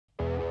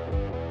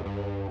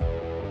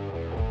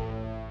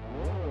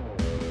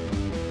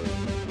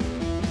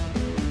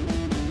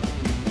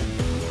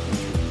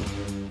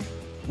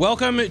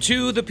Welcome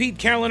to the Pete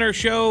Callender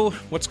Show.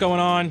 What's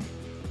going on?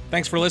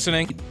 Thanks for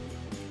listening.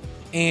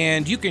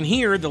 And you can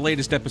hear the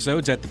latest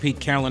episodes at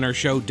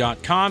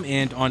thepetecalendershow.com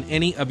and on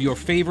any of your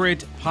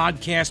favorite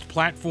podcast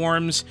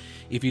platforms.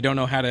 If you don't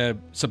know how to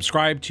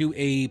subscribe to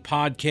a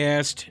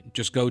podcast,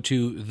 just go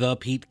to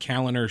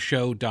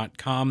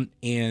thepetecalendershow.com,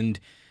 and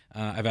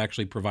I've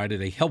actually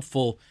provided a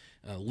helpful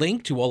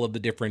link to all of the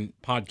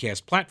different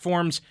podcast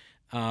platforms,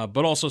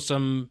 but also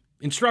some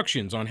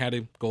instructions on how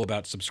to go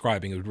about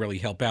subscribing. It would really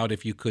help out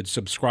if you could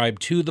subscribe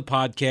to the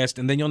podcast,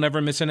 and then you'll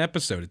never miss an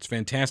episode. It's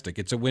fantastic.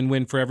 It's a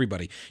win-win for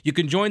everybody. You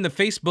can join the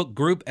Facebook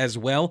group as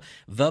well.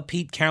 The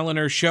Pete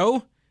Callender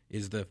Show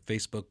is the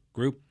Facebook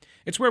group.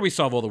 It's where we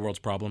solve all the world's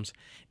problems,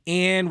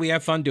 and we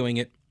have fun doing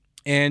it.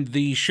 And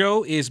the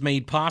show is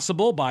made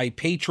possible by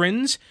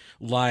patrons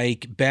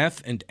like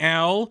Beth and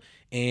Al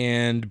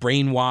and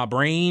Brainwa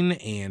Brain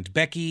and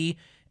Becky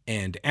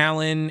and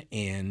Alan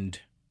and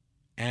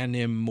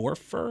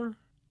Animorpher.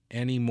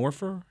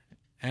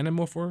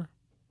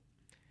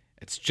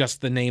 It's just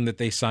the name that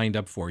they signed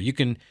up for. You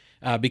can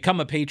become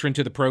a patron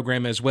to the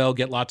program as well,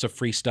 get lots of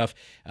free stuff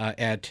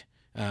at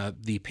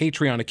the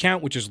Patreon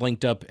account, which is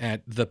linked up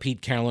at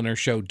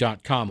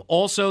thepetecalendershow.com.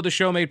 Also, the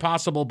show made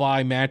possible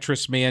by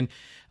Mattress Man.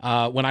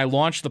 When I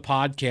launched the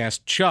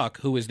podcast, Chuck,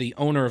 who is the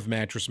owner of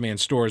Mattress Man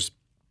Stores,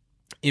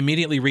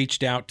 immediately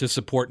reached out to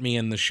support me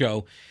in the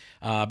show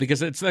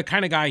because it's the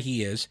kind of guy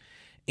he is.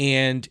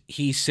 And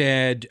he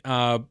said,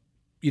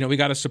 we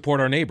got to support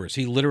our neighbors.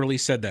 He literally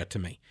said that to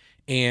me.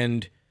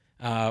 And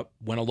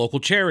when a local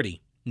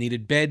charity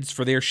needed beds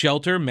for their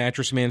shelter,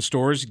 Mattress Man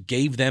Stores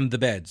gave them the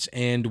beds.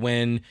 And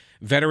when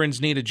veterans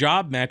need a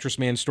job, Mattress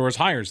Man Stores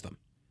hires them.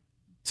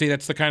 See,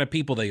 that's the kind of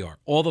people they are.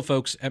 All the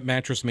folks at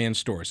Mattress Man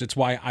Stores. It's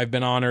why I've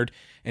been honored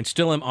and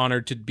still am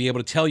honored to be able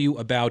to tell you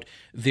about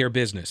their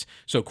business.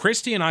 So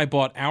Christy and I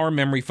bought our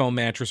memory foam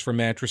mattress from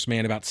Mattress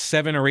Man about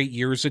 7 or 8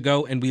 years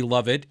ago, and we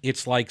love it.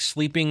 It's like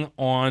sleeping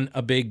on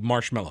a big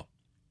marshmallow.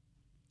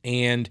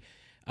 And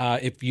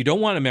if you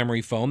don't want a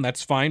memory foam,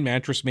 that's fine.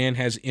 Mattress Man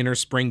has inner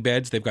spring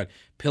beds. They've got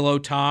pillow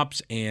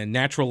tops and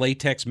natural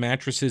latex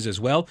mattresses as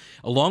well,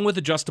 along with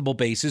adjustable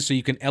bases so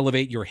you can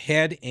elevate your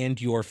head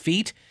and your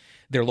feet.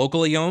 They're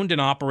locally owned and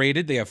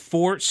operated. They have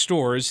 4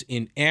 stores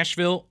in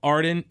Asheville,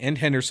 Arden, and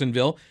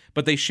Hendersonville,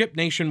 but they ship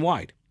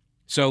nationwide.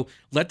 So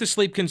let the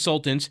sleep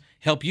consultants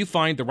help you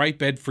find the right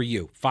bed for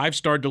you.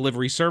 5-star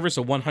delivery service,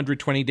 a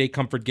 120-day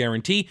comfort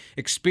guarantee.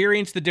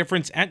 Experience the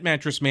difference at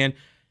Mattress Man,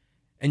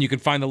 and you can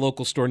find the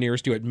local store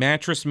nearest you at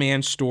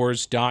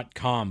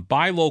mattressmanstores.com.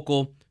 Buy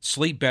local,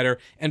 sleep better.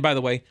 And by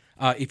the way,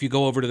 if you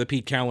go over to the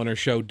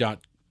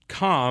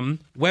petecalendershow.com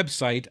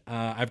website,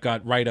 I've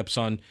got write-ups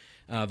on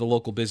the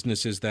local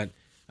businesses that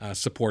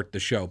support the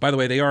show. By the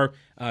way, they are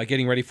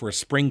getting ready for a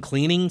spring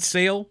cleaning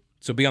sale,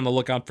 so be on the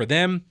lookout for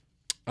them.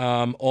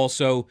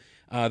 Also,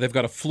 they've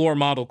got a floor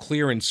model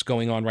clearance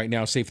going on right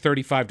now. Save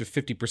 35 to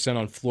 50%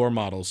 on floor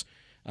models.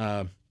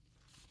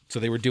 So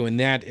they were doing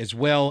that as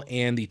well,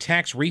 and the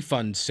tax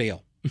refund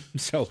sale.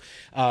 So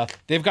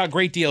they've got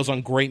great deals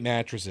on great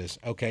mattresses,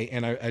 okay?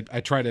 And I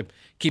try to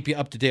keep you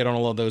up to date on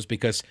all of those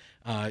because,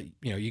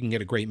 you can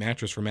get a great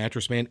mattress from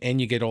Mattress Man, and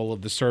you get all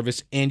of the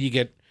service, and you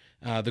get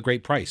the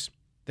great price.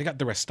 They got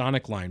the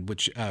Restonic line,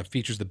 which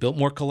features the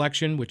Biltmore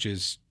collection, which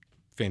is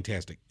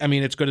fantastic. I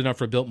mean, it's good enough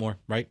for Biltmore,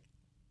 right?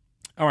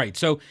 All right,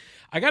 so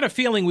I got a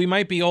feeling we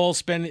might be all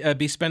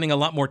be spending a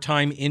lot more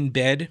time in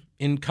bed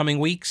in coming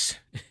weeks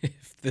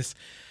if this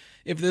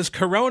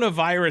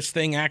coronavirus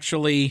thing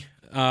actually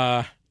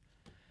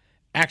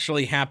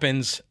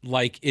happens,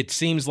 like it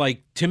seems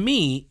like to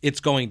me it's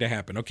going to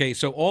happen. Okay,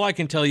 so all I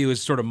can tell you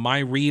is sort of my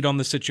read on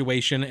the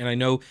situation, and I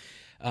know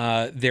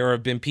there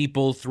have been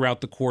people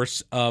throughout the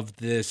course of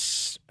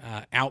this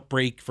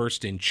outbreak,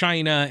 first in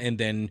China, and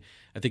then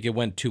I think it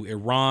went to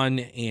Iran,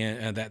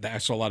 and that I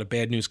saw a lot of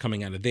bad news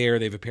coming out of there.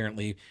 They've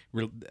apparently,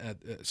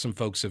 some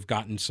folks have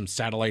gotten some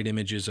satellite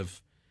images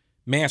of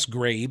mass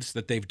graves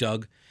that they've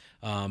dug.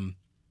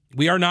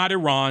 We are not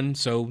Iran,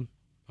 so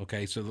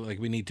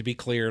like we need to be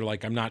clear.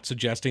 Like I'm not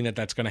suggesting that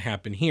that's going to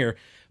happen here,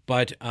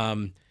 but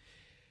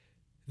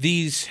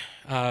these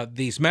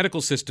medical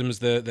systems,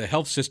 the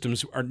health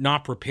systems, are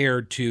not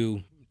prepared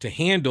to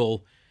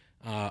handle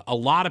a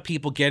lot of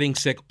people getting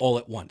sick all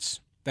at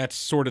once. That's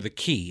sort of the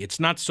key. It's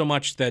not so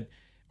much that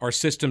our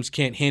systems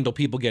can't handle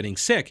people getting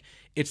sick.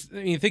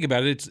 Think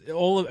about it. It's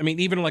all.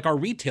 Even like our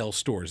retail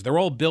stores, they're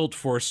all built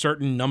for a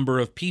certain number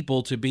of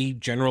people to be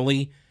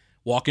generally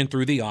walking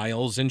through the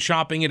aisles and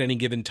shopping at any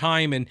given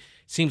time. And it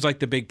seems like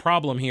the big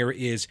problem here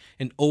is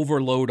an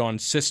overload on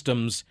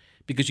systems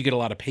because you get a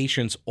lot of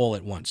patients all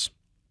at once.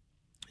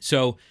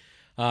 So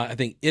I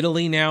think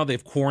Italy now,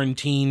 they've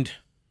quarantined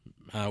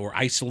or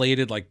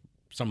isolated like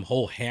some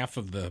whole half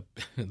of the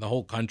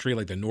whole country,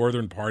 like the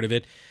northern part of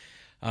it.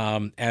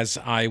 As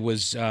I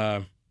was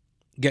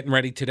getting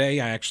ready today,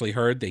 I actually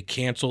heard they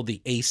canceled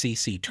the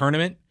ACC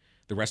tournament.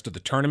 The rest of the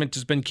tournament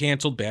has been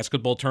canceled.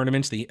 Basketball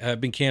tournaments have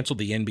been canceled.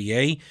 The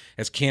NBA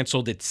has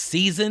canceled its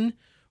season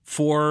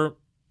for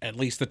at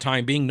least the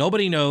time being.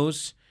 Nobody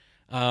knows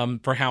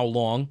for how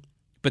long.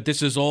 But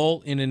this is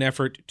all in an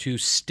effort to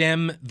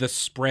stem the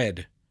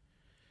spread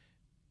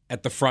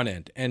at the front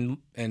end.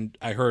 And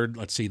I heard,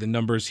 let's see, the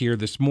numbers here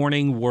this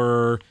morning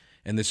were,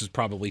 and this is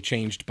probably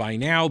changed by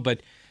now,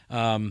 but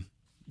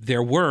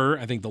there were,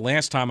 I think the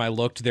last time I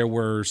looked, there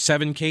were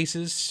 7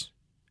 cases,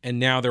 and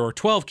now there are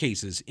 12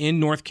 cases in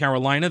North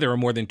Carolina. There are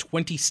more than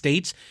 20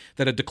 states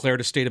that have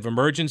declared a state of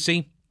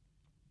emergency,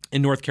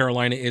 and North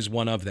Carolina is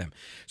one of them.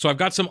 So I've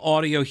got some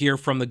audio here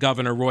from the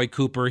governor, Roy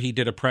Cooper. He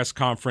did a press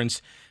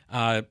conference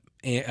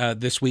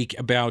this week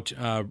about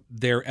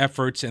their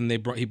efforts, and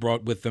he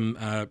brought with them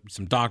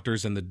some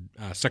doctors and the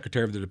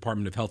Secretary of the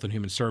Department of Health and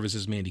Human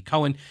Services, Mandy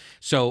Cohen.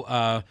 So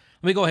let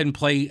me go ahead and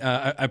play.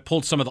 I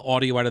pulled some of the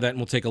audio out of that, and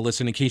we'll take a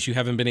listen in case you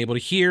haven't been able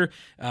to hear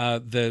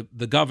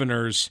the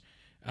governor's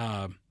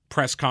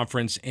press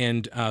conference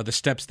and the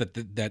steps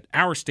that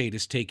our state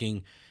is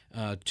taking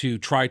to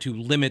try to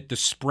limit the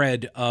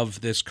spread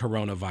of this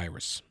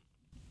coronavirus.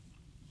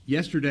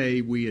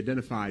 Yesterday, we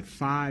identified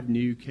 5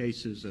 new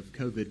cases of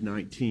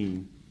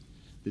COVID-19,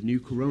 the new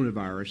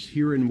coronavirus,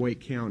 here in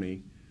Wake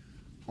County,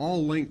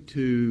 all linked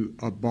to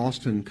a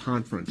Boston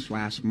conference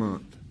last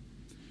month.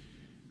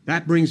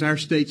 That brings our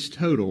state's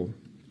total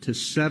to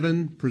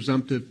 7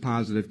 presumptive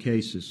positive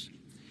cases.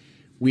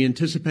 We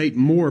anticipate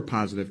more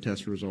positive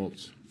test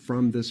results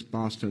from this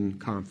Boston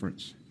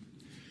conference.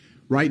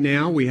 Right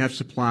now, we have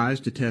supplies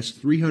to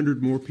test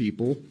 300 more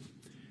people.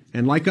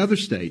 And like other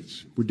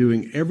states, we're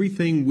doing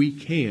everything we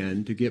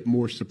can to get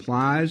more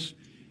supplies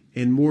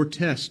and more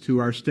tests to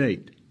our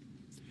state.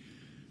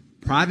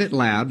 Private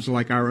labs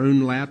like our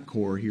own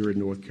LabCorp here in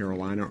North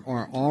Carolina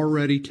are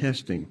already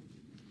testing.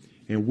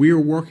 And we are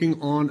working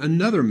on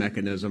another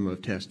mechanism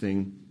of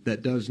testing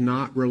that does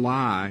not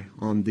rely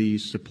on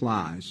these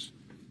supplies.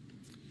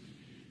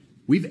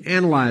 We've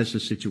analyzed the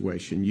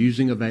situation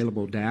using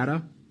available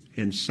data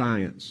and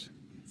science.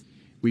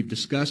 We've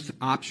discussed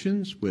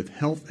options with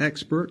health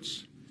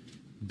experts,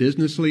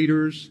 business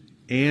leaders,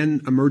 and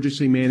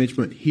emergency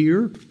management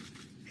here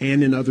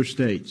and in other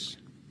states.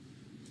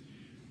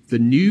 The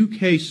new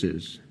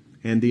cases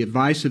and the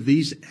advice of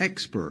these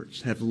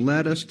experts have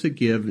led us to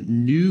give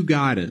new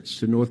guidance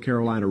to North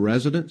Carolina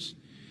residents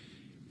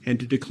and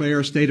to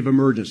declare a state of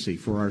emergency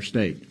for our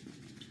state.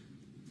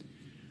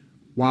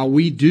 While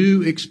we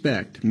do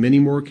expect many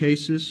more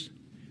cases,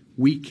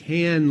 we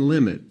can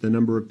limit the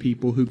number of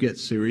people who get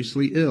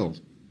seriously ill.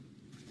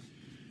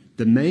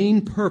 The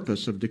main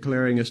purpose of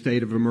declaring a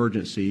state of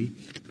emergency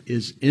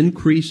is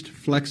increased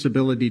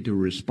flexibility to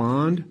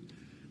respond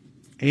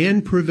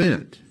and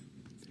prevent,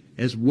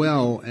 as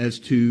well as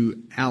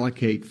to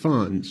allocate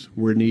funds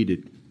where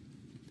needed.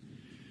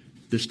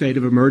 The state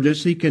of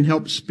emergency can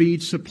help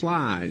speed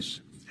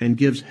supplies and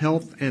gives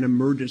health and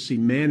emergency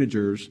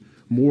managers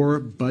more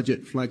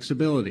budget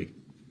flexibility.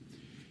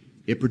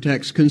 It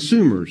protects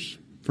consumers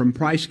from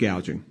price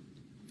gouging.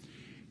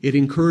 It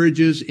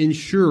encourages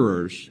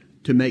insurers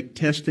to make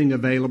testing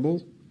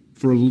available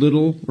for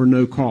little or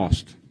no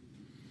cost.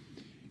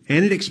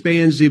 And it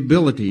expands the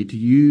ability to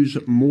use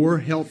more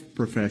health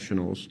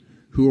professionals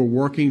who are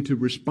working to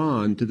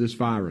respond to this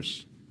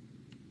virus.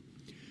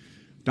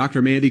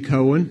 Dr. Mandy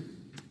Cohen,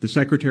 the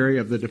Secretary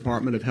of the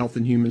Department of Health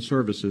and Human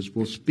Services,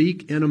 will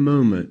speak in a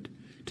moment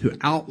to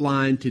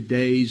outline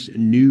today's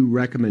new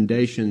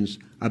recommendations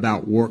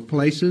about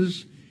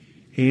workplaces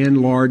and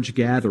large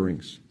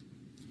gatherings.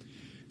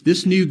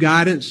 This new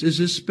guidance is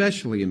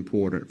especially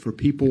important for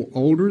people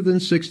older than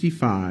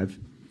 65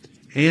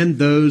 and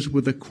those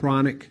with a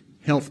chronic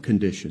health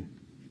condition.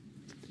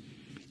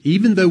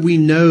 Even though we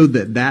know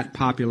that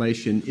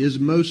population is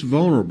most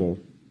vulnerable,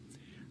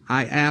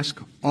 I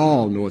ask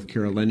all North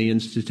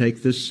Carolinians to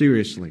take this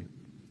seriously.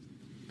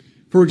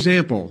 For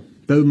example,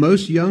 though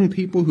most young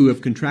people who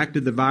have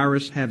contracted the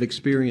virus have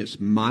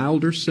experienced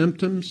milder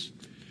symptoms,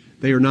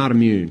 they are not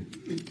immune.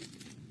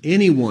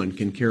 Anyone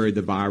can carry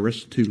the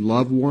virus to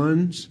loved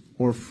ones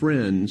or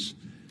friends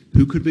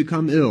who could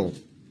become ill.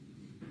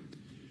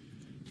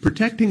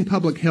 Protecting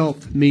public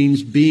health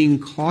means being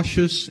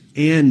cautious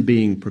and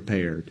being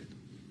prepared.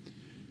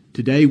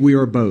 Today we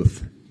are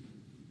both.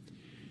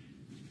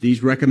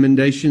 These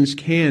recommendations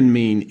can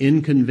mean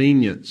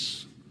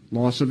inconvenience,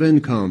 loss of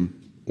income,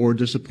 or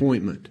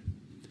disappointment,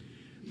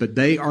 but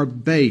they are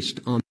based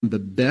on the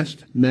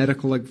best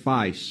medical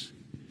advice,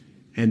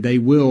 and they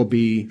will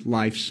be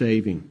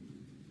life-saving.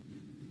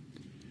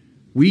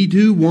 We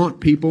do want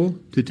people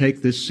to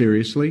take this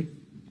seriously,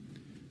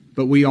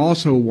 but we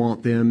also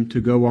want them to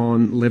go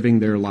on living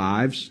their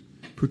lives,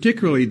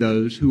 particularly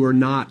those who are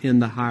not in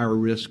the higher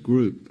risk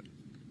group.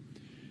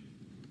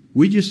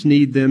 We just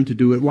need them to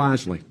do it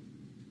wisely.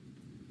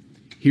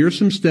 Here are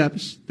some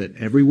steps that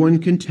everyone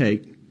can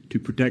take to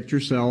protect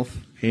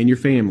yourself and your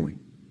family.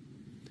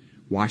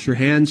 Wash your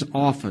hands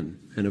often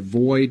and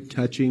avoid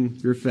touching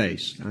your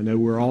face. I know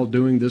we're all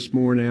doing this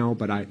more now,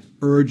 but I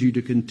urge you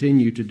to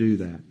continue to do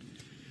that.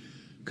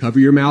 Cover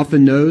your mouth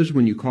and nose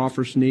when you cough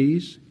or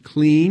sneeze.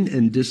 Clean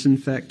and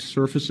disinfect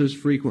surfaces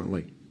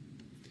frequently.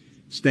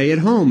 Stay at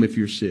home if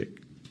you're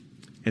sick,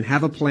 and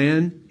have a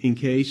plan in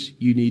case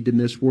you need to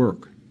miss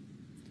work.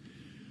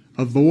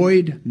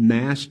 Avoid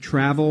mass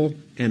travel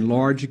and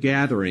large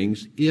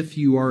gatherings if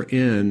you are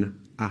in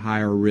a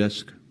higher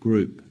risk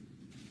group.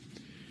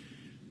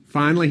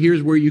 Finally,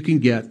 here's where you can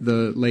get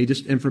the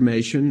latest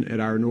information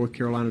at our North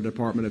Carolina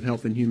Department of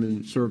Health and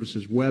Human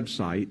Services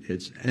website.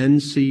 It's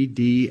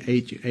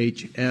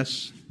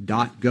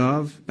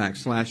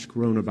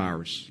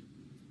ncdhhs.gov/coronavirus.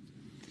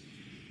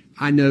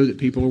 I know that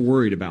people are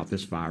worried about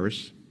this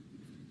virus,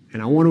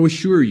 and I want to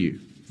assure you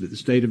that the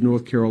state of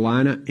North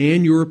Carolina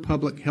and your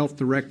public health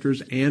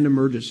directors and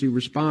emergency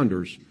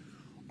responders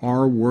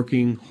are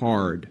working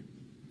hard.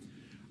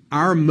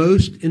 Our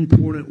most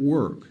important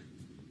work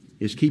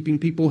is keeping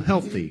people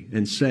healthy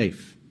and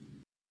safe.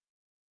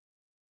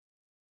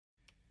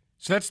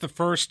 So that's the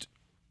first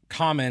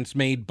comments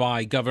made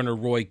by Governor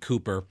Roy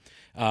Cooper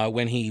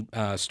when he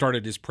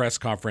started his press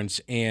conference.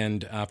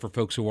 And for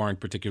folks who aren't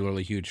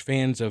particularly huge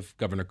fans of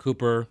Governor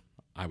Cooper,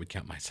 I would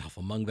count myself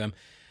among them.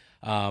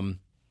 I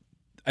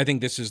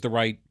think this is the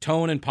right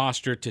tone and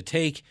posture to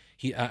take.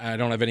 I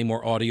don't have any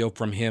more audio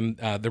from him.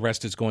 The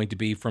rest is going to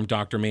be from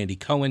Dr. Mandy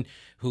Cohen,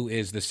 who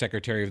is the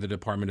Secretary of the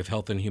Department of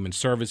Health and Human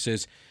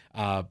Services,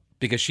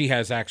 because she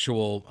has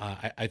actual,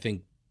 I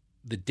think,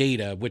 the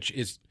data,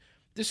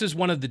 this is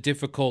one of the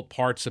difficult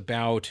parts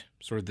about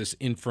sort of this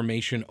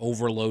information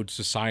overload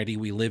society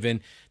we live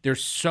in.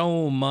 There's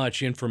so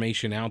much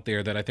information out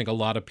there that I think a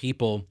lot of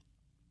people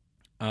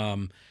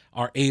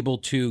are able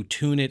to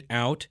tune it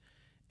out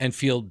and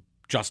feel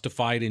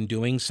justified in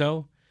doing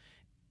so.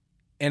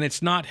 And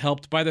it's not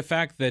helped by the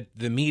fact that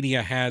the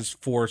media has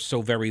for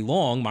so very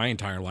long, my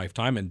entire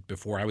lifetime and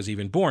before I was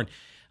even born,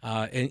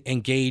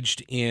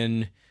 engaged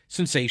in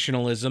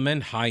sensationalism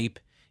and hype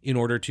in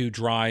order to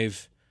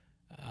drive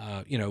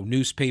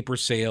newspaper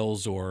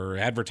sales or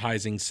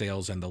advertising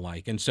sales and the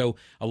like. And so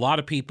a lot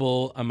of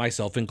people,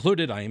 myself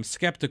included, I am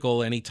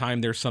skeptical anytime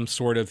there's some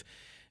sort of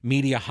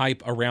media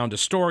hype around a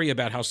story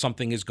about how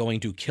something is going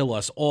to kill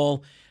us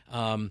all.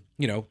 I'm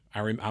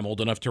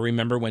old enough to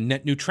remember when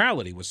net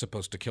neutrality was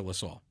supposed to kill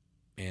us all,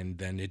 and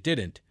then it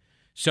didn't.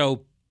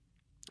 So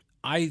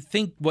I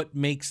think what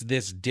makes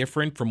this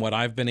different from what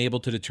I've been able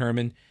to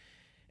determine,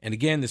 and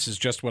again, this is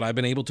just what I've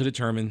been able to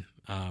determine,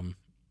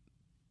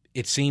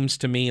 it seems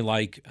to me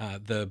like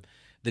the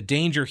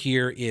danger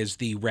here is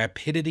the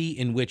rapidity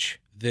in which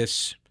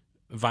this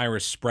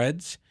virus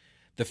spreads,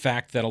 the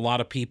fact that a lot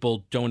of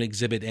people don't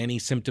exhibit any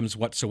symptoms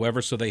whatsoever,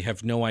 so they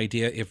have no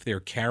idea if they're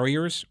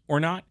carriers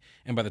or not.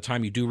 And by the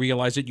time you do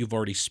realize it, you've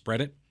already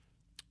spread it.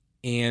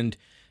 And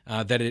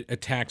that it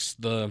attacks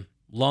the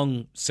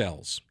lung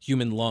cells,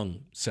 human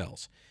lung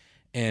cells.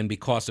 And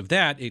because of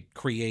that, it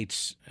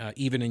creates,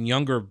 even in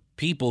younger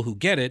people who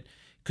get it,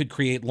 could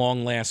create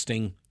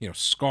long-lasting,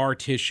 scar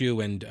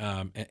tissue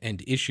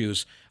and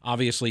issues.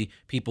 Obviously,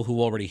 people who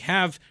already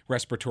have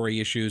respiratory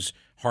issues,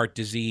 heart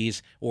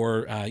disease,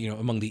 or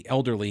among the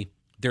elderly,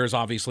 there's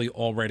obviously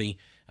already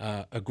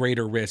a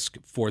greater risk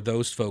for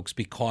those folks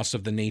because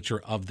of the nature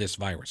of this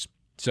virus.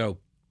 So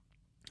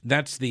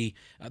that's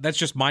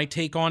just my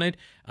take on it.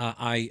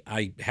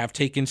 I have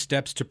taken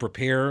steps to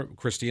prepare.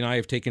 Christy and I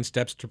have taken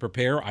steps to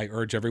prepare. I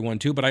urge everyone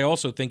to, but I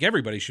also think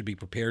everybody should be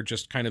prepared,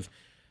 just kind of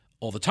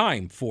all the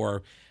time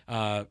for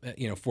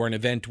an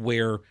event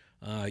where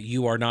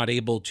you are not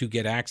able to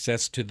get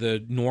access to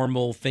the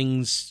normal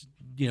things,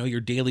 your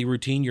daily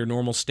routine, your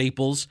normal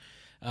staples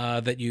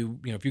that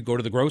if you go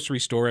to the grocery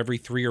store every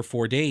 3 or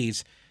 4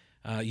 days,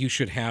 you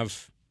should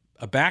have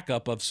a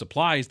backup of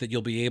supplies that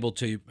you'll be able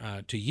to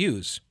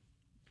use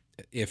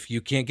if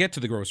you can't get to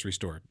the grocery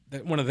store.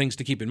 One of the things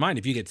to keep in mind,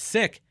 if you get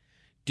sick,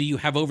 do you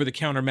have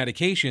over-the-counter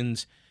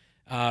medications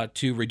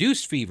to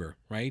reduce fever,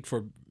 right?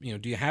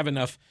 Do you have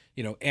enough,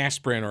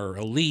 aspirin or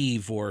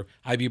Aleve or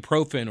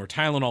ibuprofen or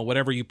Tylenol,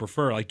 whatever you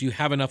prefer? Like, do you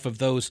have enough of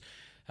those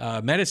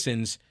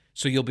medicines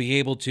so you'll be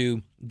able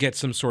to get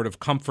some sort of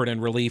comfort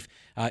and relief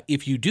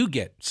if you do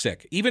get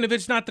sick, even if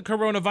it's not the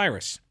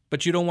coronavirus?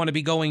 But you don't want to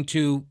be going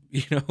to,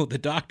 the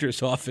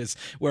doctor's office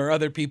where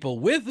other people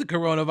with the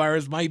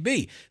coronavirus might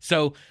be.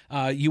 So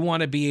you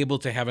want to be able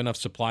to have enough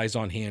supplies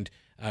on hand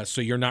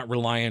so you're not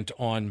reliant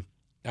on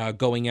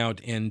going out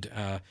and,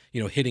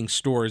 hitting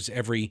stores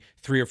every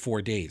 3 or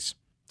 4 days.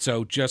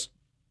 So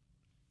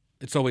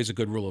it's always a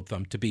good rule of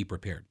thumb to be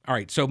prepared. All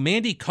right, so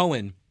Mandy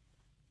Cohen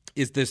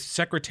is the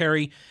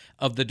Secretary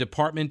of the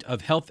Department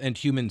of Health and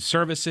Human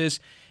Services.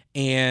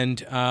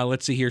 And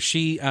let's see here.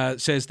 She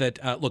says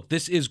that, look,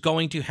 this is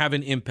going to have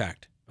an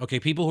impact. Okay,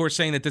 people who are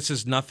saying that this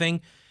is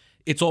nothing,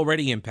 it's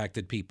already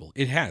impacted people.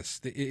 It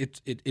has.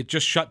 It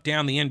just shut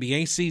down the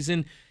NBA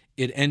season.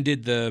 It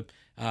ended the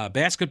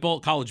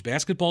college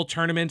basketball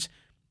tournaments.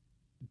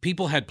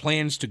 People had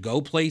plans to go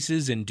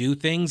places and do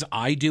things.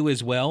 I do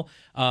as well.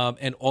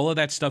 And all of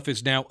that stuff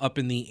is now up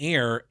in the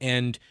air.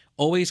 And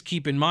always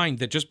keep in mind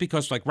that just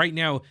because, like right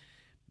now,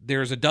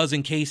 there's a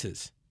dozen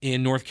cases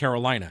in North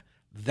Carolina,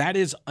 that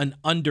is an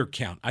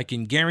undercount. I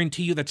can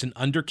guarantee you that's an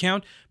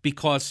undercount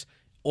because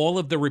all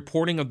of the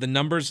reporting of the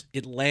numbers,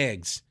 it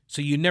lags.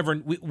 So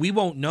we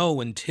won't know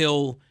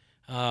until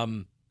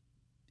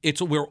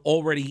we're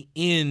already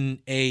in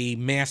a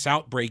mass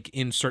outbreak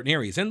in certain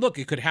areas. And look,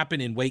 it could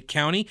happen in Wake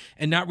County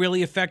and not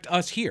really affect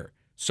us here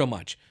so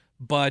much.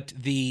 But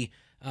the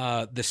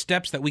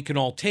steps that we can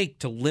all take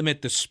to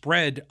limit the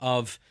spread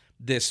of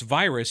this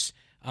virus,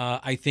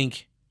 I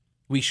think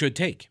we should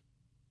take.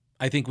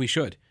 I think we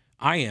should.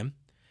 I am.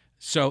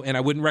 So, and I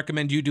wouldn't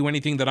recommend you do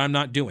anything that I'm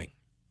not doing,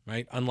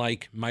 right?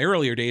 Unlike my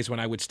earlier days when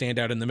I would stand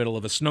out in the middle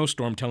of a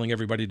snowstorm telling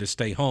everybody to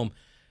stay home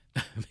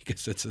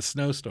because it's a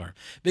snowstorm,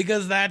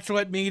 because that's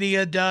what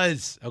media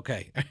does.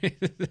 Okay.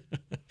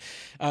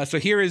 So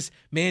here is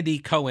Mandy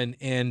Cohen,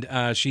 and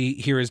she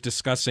here is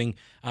discussing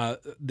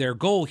their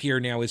goal here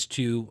now is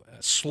to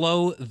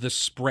slow the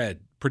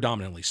spread,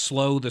 predominantly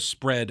slow the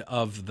spread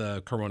of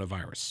the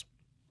coronavirus.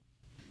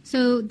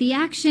 So the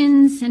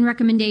actions and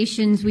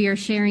recommendations we are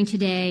sharing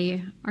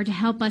today are to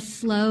help us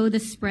slow the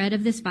spread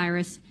of this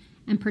virus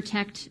and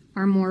protect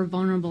our more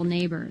vulnerable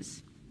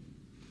neighbors.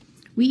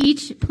 We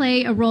each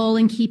play a role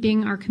in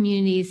keeping our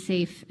communities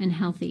safe and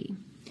healthy.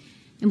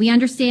 And we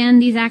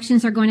understand these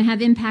actions are going to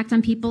have impact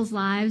on people's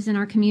lives and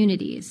our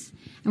communities.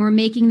 And we're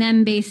making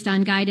them based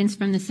on guidance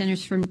from the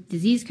Centers for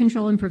Disease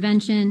Control and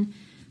Prevention,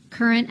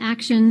 current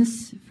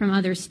actions from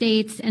other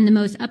states, and the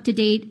most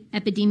up-to-date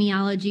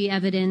epidemiology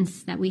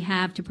evidence that we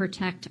have to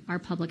protect our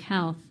public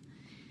health.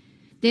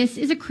 This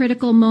is a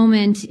critical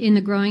moment in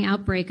the growing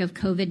outbreak of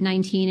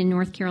COVID-19 in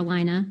North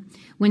Carolina,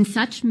 when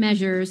such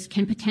measures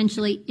can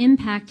potentially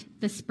impact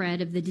the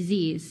spread of the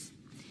disease.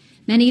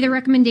 Many of the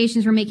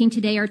recommendations we're making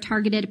today are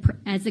targeted,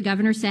 as the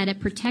governor said, at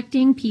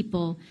protecting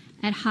people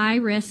at high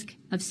risk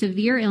of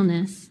severe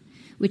illness,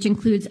 which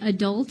includes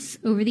adults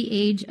over the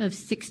age of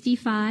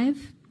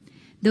 65,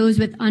 those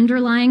with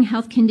underlying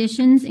health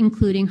conditions,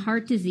 including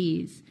heart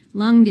disease,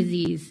 lung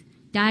disease,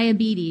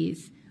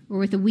 diabetes, or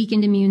with a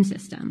weakened immune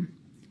system.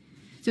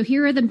 So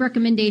here are the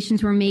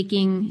recommendations we're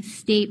making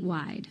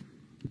statewide.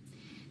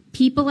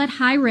 People at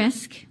high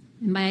risk,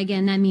 and by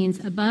again that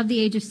means above the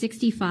age of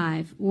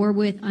 65 or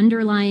with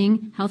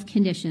underlying health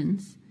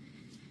conditions,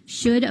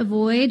 should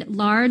avoid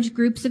large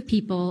groups of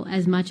people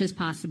as much as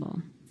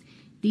possible.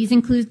 These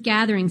include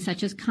gatherings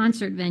such as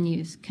concert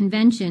venues,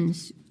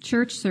 conventions,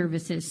 church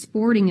services,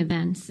 sporting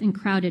events, and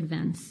crowded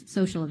events,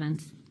 social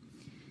events.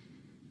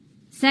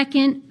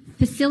 Second,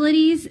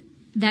 facilities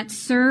that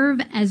serve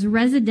as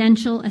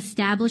residential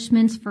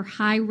establishments for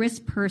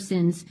high-risk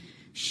persons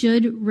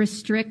should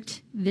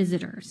restrict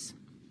visitors.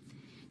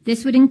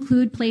 This would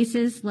include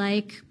places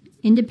like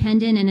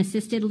independent and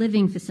assisted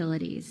living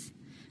facilities,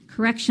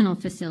 correctional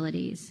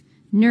facilities,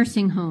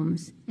 nursing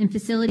homes, and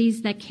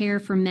facilities that care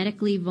for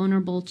medically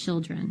vulnerable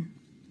children.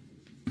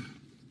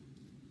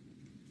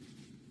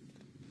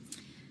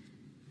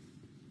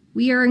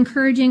 We are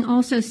encouraging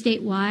also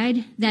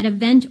statewide that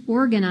event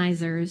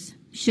organizers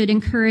should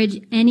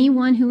encourage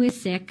anyone who is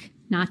sick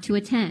not to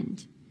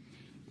attend,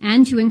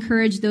 and to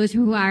encourage those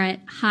who are at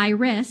high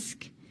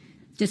risk,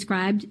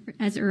 described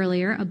as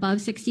earlier,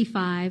 above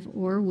 65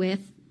 or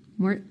with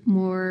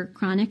more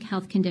chronic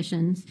health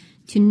conditions,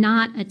 to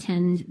not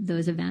attend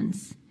those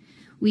events.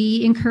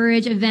 We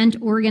encourage event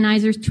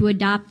organizers to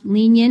adopt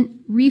lenient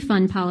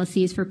refund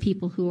policies for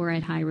people who are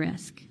at high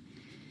risk.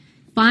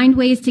 Find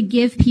ways to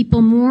give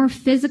people more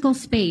physical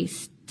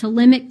space to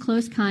limit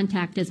close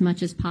contact as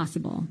much as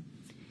possible.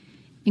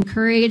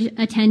 Encourage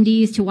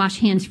attendees to wash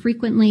hands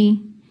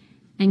frequently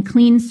and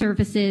clean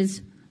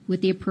surfaces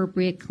with the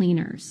appropriate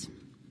cleaners.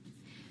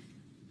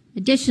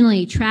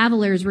 Additionally,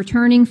 travelers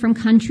returning from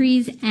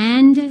countries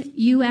and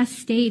U.S.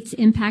 states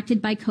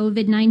impacted by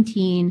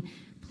COVID-19,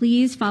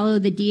 please follow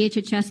the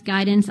DHHS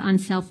guidance on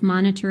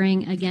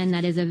self-monitoring. Again,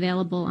 that is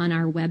available on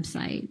our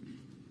website.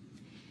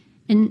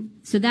 And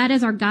so that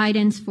is our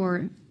guidance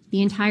for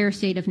the entire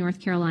state of North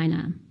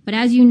Carolina. But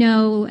as you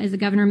know, as the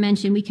governor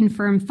mentioned, we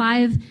confirmed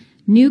 5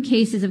 new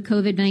cases of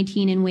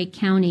COVID-19 in Wake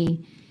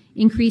County,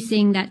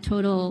 increasing that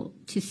total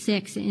to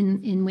 6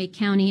 in Wake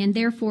County. And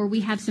therefore, we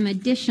have some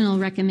additional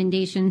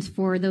recommendations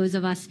for those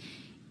of us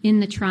in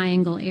the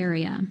Triangle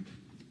area.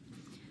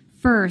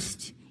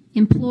 First,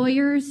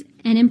 employers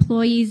and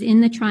employees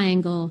in the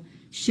Triangle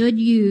should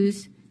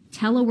use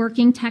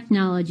teleworking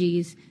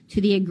technologies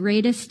to the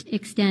greatest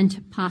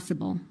extent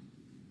possible.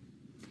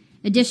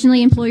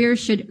 Additionally, employers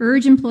should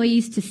urge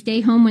employees to stay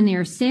home when they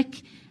are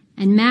sick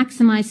and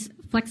maximize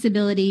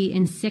flexibility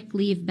in sick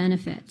leave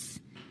benefits.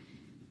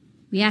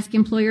 We ask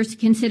employers to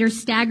consider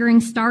staggering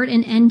start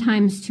and end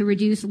times to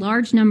reduce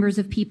large numbers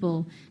of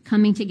people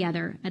coming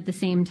together at the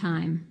same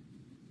time.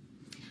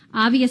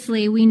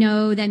 Obviously, we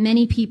know that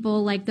many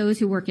people, like those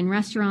who work in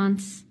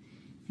restaurants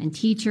and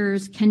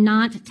teachers,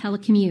 cannot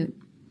telecommute,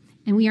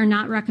 and we are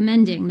not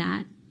recommending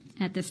that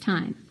at this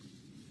time.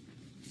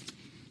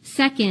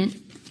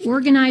 Second,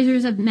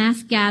 organizers of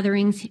mass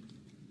gatherings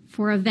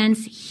for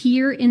events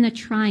here in the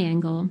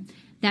Triangle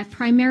that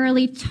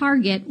primarily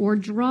target or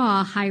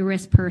draw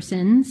high-risk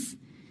persons,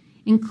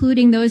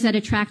 including those that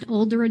attract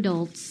older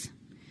adults,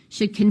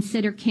 should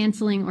consider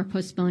canceling or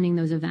postponing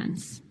those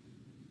events.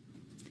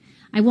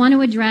 I want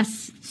to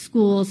address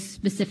schools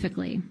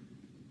specifically.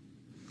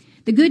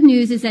 The good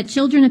news is that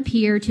children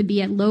appear to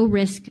be at low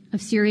risk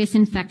of serious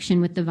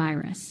infection with the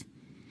virus.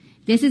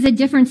 This is a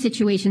different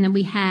situation than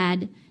we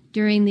had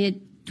during the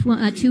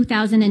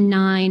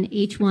 2009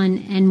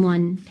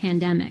 H1N1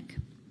 pandemic.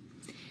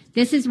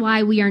 This is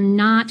why we are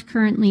not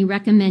currently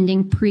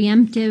recommending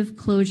preemptive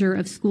closure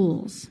of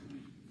schools.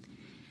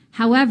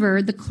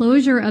 However, the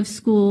closure of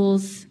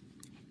schools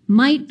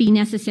might be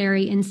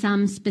necessary in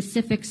some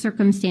specific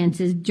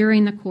circumstances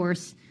during the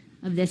course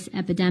of this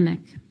epidemic.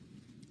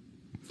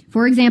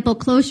 For example,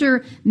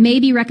 closure may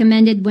be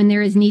recommended when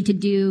there is need to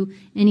do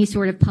any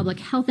sort of public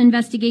health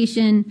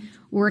investigation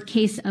or a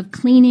case of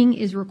cleaning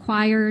is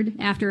required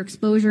after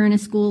exposure in a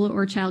school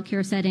or child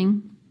care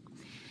setting.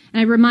 And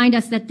I remind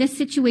us that this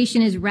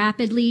situation is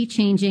rapidly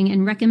changing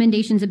and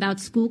recommendations about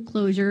school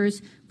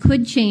closures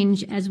could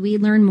change as we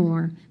learn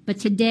more, but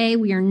today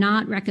we are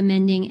not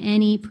recommending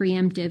any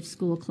preemptive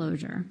school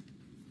closure.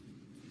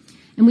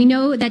 And we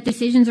know that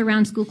decisions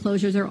around school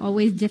closures are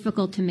always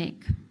difficult to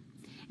make.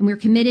 And we're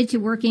committed to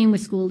working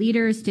with school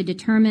leaders to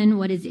determine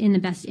what is in the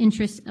best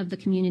interest of their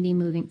community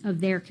moving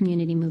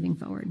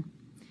forward.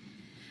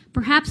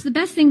 Perhaps the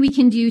best thing we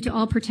can do to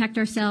all protect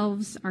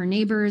ourselves, our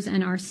neighbors,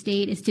 and our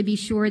state is to be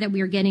sure that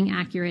we are getting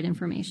accurate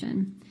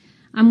information.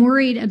 I'm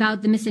worried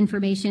about the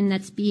misinformation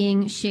that's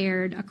being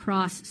shared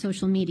across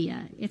social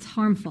media. It's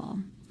harmful.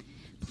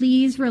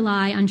 Please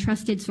rely on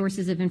trusted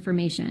sources of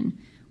information.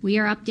 We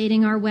are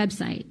updating our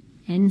website,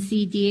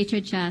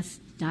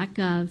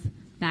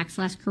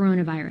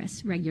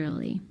 ncdhhs.gov/coronavirus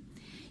regularly.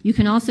 You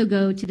can also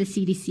go to the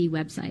CDC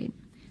website.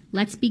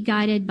 Let's be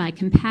guided by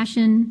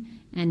compassion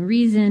and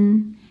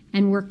reason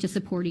and work to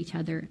support each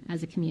other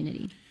as a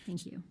community.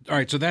 Thank you. All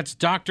right, so that's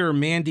Dr.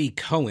 Mandy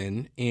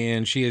Cohen,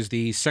 and she is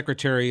the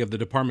Secretary of the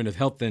Department of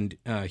Health and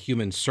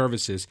Human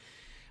Services.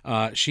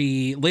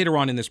 She, later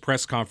on in this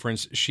press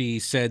conference, she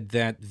said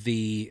that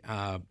the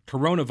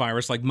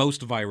coronavirus, like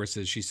most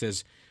viruses, she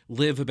says,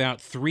 live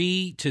about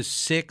 3 to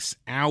 6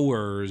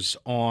 hours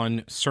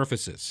on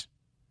surfaces.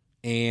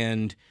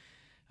 And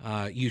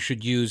you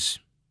should use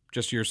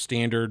just your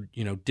standard,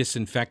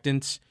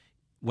 disinfectants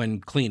when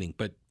cleaning.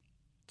 But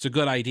it's a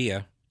good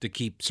idea to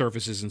keep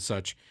surfaces and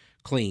such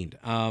cleaned.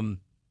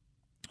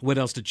 What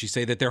else did she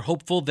say? That they're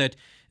hopeful that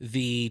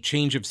the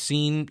change of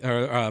seasons,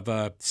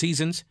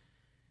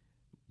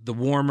 the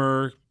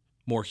warmer,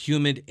 more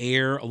humid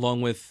air,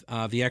 along with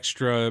the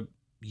extra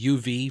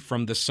UV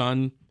from the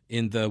sun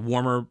in the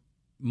warmer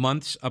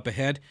months up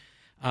ahead,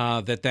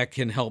 that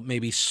can help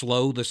maybe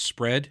slow the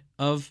spread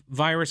of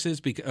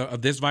viruses,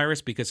 of this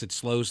virus, because it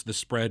slows the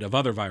spread of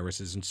other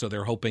viruses. And so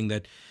they're hoping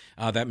that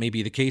that may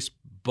be the case,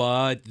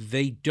 but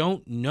they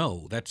don't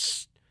know.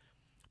 That's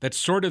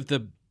sort of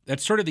the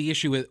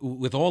issue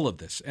with all of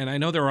this. And I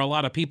know there are a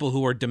lot of people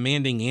who are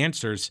demanding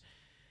answers.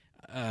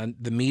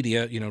 The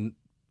media,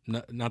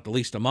 not the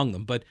least among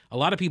them, but a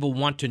lot of people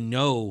want to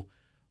know,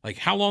 like,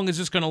 how long is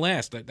this going to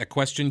last? That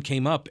question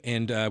came up,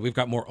 and we've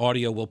got more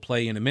audio we'll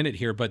play in a minute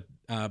here. But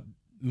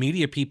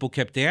media people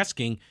kept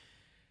asking,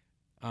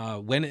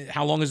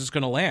 how long is this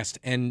going to last?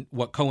 And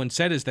what Cohen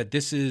said is that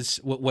this is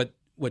what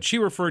she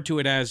referred to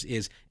it as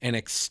is an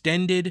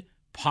extended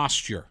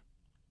posture.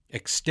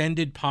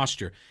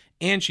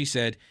 And she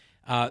said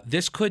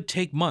this could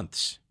take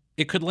months.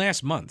 It could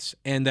last months,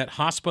 and that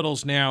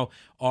hospitals now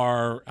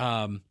are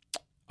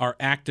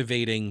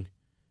activating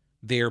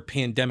their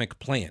pandemic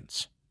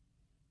plans.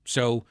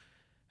 So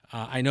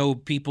I know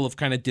people have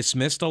kind of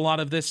dismissed a lot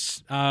of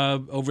this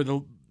over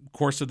the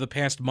course of the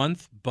past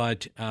month,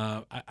 but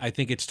I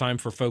think it's time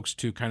for folks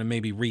to kind of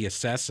maybe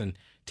reassess and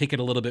take it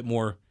a little bit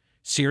more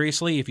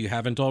seriously if you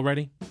haven't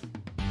already.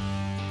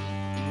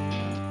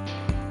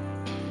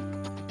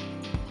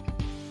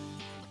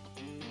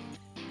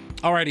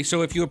 Alrighty,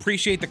 so if you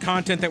appreciate the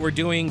content that we're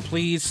doing,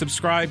 please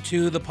subscribe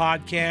to the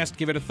podcast,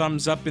 give it a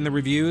thumbs up in the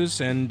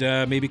reviews, and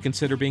maybe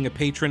consider being a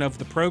patron of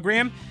the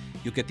program.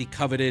 You'll get the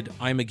coveted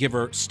I'm a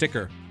Giver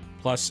sticker,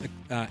 plus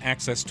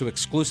access to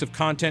exclusive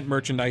content,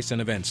 merchandise,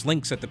 and events.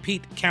 Links at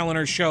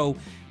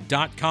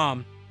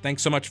thePeteCallenderShow.com.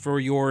 Thanks so much for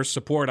your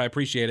support. I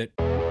appreciate it.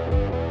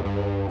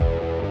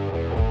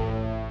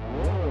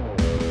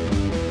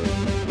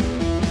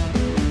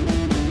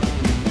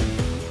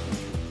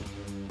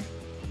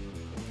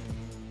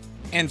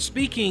 And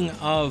speaking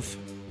of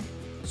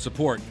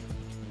support,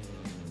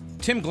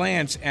 Tim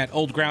Glantz at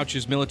Old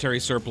Grouch's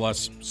Military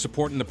Surplus,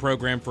 supporting the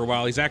program for a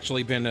while. He's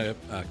actually been a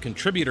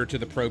contributor to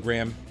the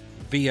program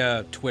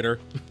via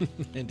Twitter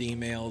and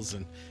emails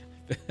and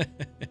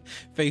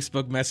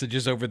Facebook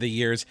messages over the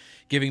years,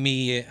 giving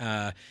me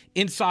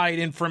inside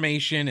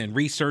information and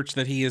research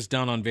that he has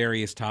done on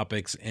various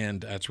topics,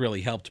 and it's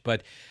really helped.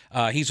 But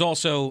he's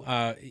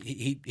also,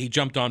 he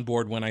jumped on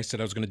board when I said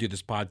I was going to do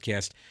this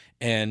podcast,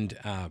 and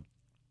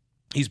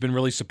he's been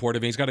really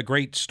supportive. He's got a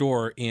great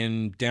store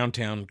in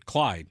downtown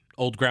Clyde,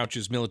 Old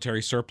Grouch's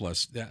Military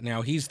Surplus.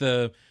 Now, he's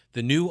the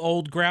new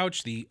Old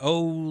Grouch. The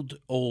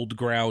old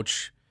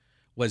Grouch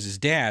was his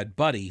dad,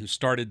 Buddy, who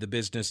started the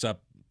business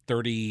up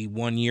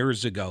 31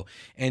 years ago.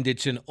 And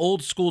it's an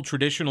old school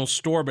traditional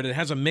store, but it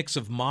has a mix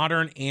of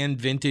modern and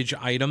vintage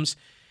items.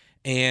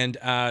 And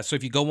so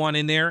if you go on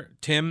in there,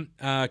 Tim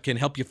can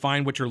help you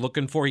find what you're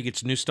looking for. He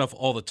gets new stuff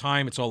all the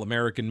time. It's all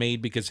American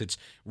made because it's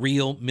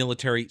real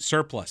military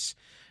surplus.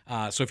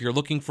 So if you're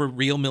looking for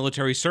real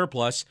military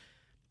surplus,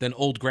 then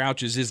Old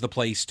Grouch's is the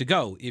place to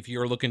go. If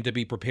you're looking to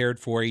be prepared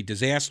for a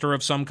disaster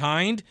of some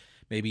kind,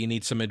 maybe you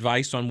need some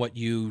advice on what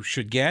you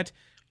should get,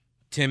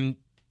 Tim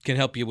can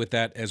help you with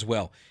that as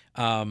well.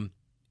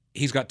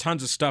 He's got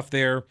tons of stuff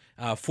there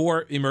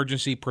for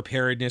emergency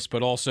preparedness,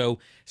 but also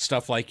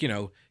stuff like,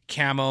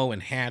 camo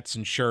and hats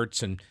and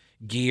shirts and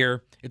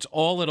gear. It's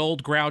all at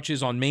Old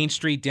Grouch's on Main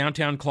Street,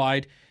 downtown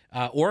Clyde,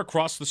 or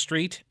across the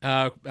street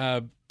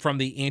from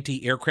the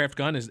anti-aircraft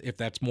gun, if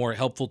that's more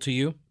helpful to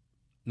you.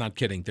 Not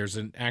kidding. There's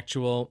an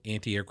actual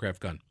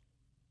anti-aircraft gun.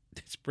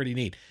 It's pretty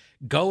neat.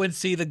 Go and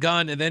see the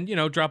gun and then,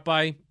 drop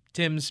by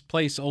Tim's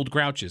place, Old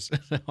Grouch's,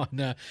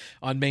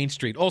 on Main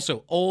Street.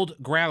 Also,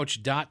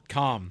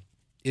 oldgrouch.com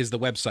is the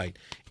website.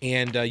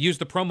 And use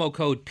the promo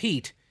code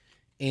Pete,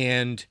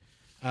 and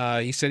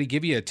he said he'd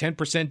give you a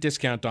 10%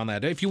 discount on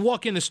that. If you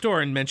walk in the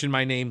store and mention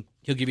my name,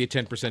 he'll give you a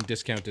 10%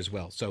 discount as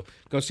well. So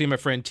go see my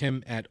friend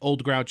Tim at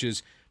Old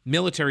Grouch's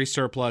Military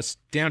Surplus,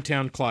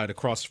 downtown Clyde,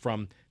 across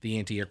from the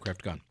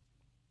anti-aircraft gun.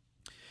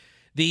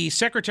 The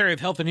Secretary of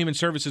Health and Human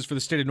Services for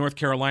the state of North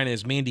Carolina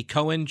is Mandy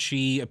Cohen.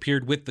 She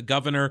appeared with the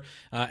governor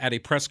at a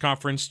press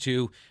conference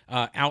to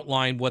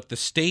outline what the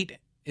state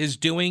is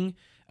doing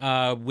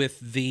with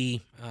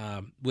the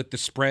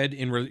spread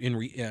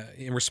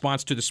in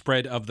response to the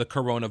spread of the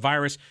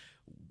coronavirus.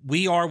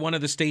 We are one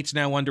of the states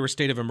now under a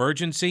state of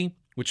emergency,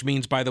 which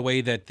means, by the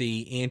way, that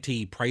the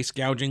anti-price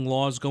gouging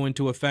laws go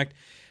into effect,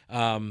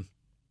 and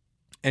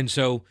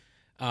so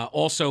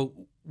also,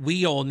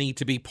 we all need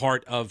to be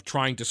part of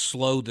trying to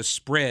slow the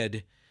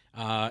spread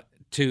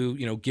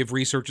to, give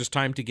researchers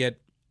time to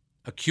get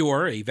a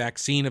cure, a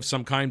vaccine of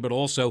some kind, but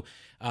also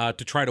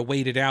to try to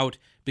wait it out,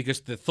 because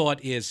the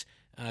thought is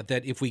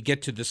that if we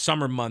get to the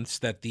summer months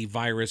that the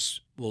virus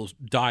will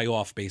die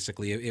off,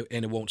 basically,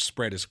 and it won't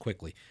spread as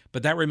quickly.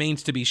 But that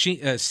remains to be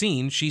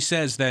seen. She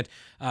says that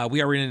we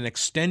are in an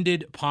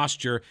extended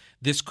posture.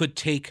 This could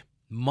take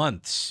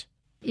months.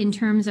 In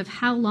terms of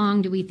how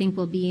long do we think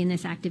we'll be in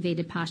this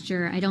activated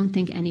posture, I don't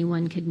think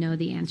anyone could know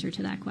the answer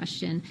to that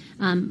question.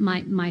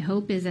 My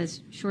hope is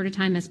as short a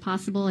time as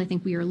possible. I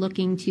think we are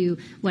looking to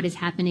what is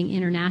happening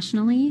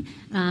internationally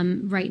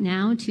right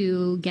now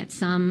to get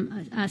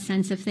some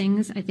sense of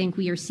things. I think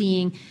we are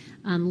seeing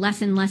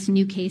less and less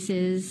new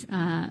cases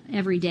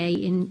every day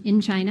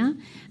in China,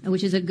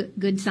 which is a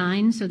good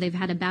sign. So they've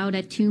had about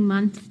a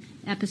 2-month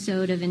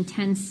episode of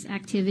intense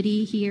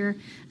activity here,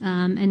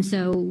 and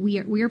so we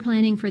are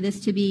planning for this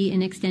to be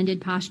an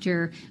extended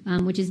posture,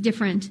 which is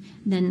different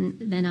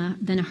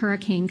than a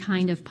hurricane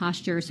kind of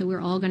posture. So we're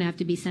all going to have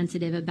to be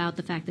sensitive about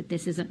the fact that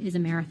this is a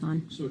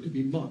marathon. So it could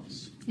be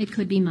months. It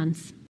could be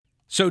months.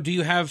 So do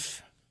you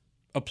have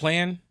a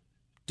plan?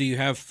 Do you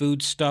have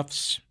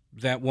foodstuffs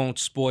that won't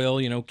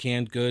spoil?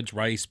 Canned goods,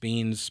 rice,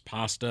 beans,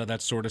 pasta,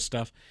 that sort of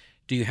stuff.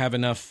 Do you have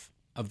enough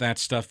of that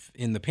stuff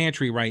in the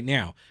pantry right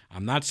now?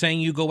 I'm not saying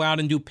you go out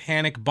and do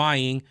panic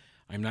buying.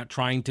 I'm not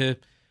trying to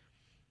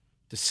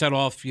set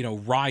off,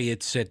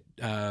 riots at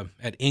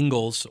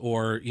Ingles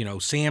or,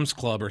 Sam's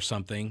Club or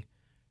something.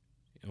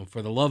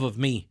 For the love of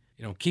me,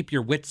 keep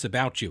your wits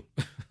about you.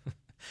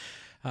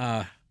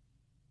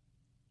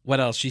 What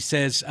else? She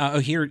says,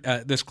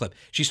 this clip.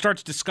 She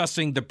starts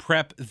discussing the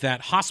prep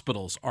that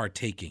hospitals are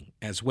taking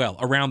as well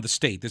around the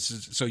state. This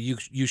is so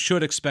you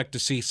should expect to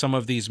see some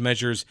of these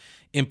measures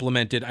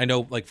implemented. I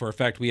know, like for a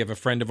fact, we have a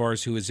friend of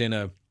ours who is in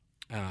a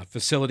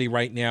facility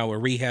right now, a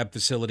rehab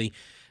facility,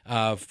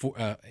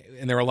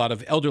 and there are a lot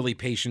of elderly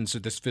patients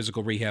at this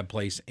physical rehab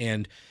place,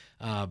 and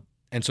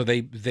so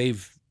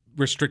they've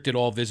restricted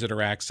all visitor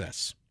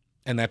access,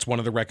 and that's one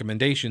of the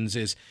recommendations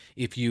is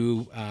if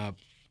you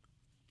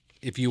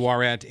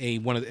are at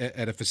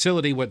a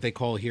facility, what they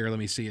call here,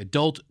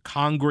 adult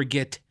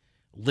congregate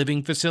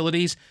living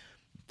facilities,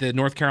 the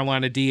North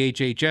Carolina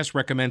DHHS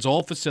recommends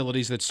all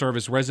facilities that serve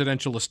as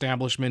residential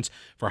establishments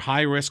for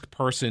high-risk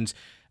persons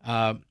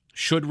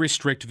should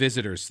restrict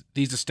visitors.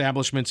 These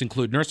establishments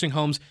include nursing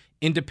homes,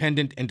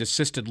 independent and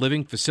assisted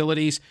living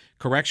facilities,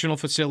 correctional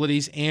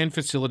facilities, and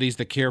facilities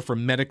that care for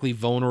medically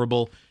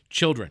vulnerable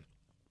children.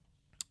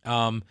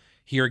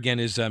 Here again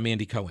is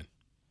Mandy Cohen.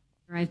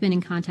 I've been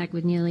in contact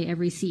with nearly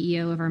every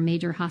CEO of our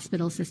major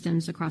hospital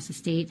systems across the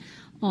state.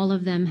 All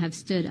of them have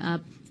stood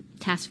up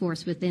task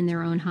force within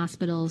their own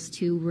hospitals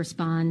to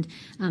respond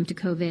to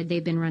COVID.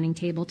 They've been running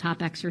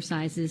tabletop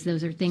exercises.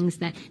 Those are things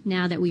that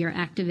now that we are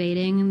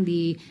activating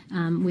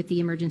with the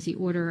emergency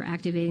order,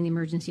 activating the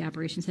emergency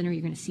operations center,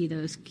 you're going to see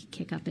those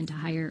kick up into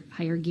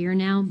higher gear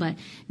now. But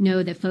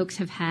know that folks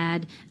have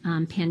had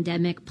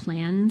pandemic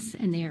plans,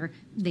 and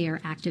they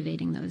are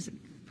activating those.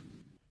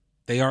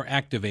 They are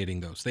activating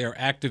those. They are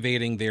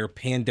activating their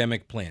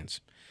pandemic plans.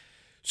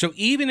 So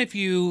even if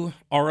you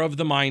are of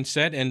the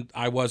mindset, and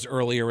I was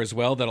earlier as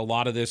well, that a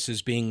lot of this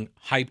is being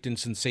hyped and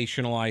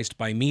sensationalized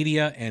by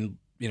media, and,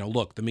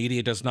 look, the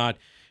media does not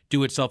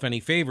do itself any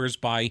favors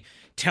by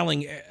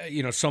telling,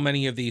 so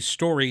many of these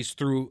stories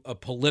through a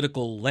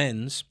political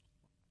lens,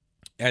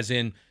 as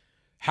in,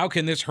 how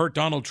can this hurt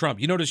Donald Trump?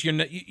 You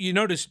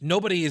notice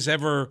nobody is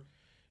ever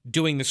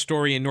doing the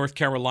story in North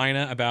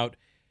Carolina about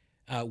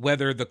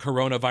whether the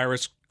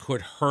coronavirus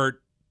could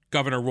hurt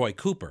Governor Roy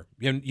Cooper.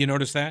 You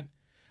notice that?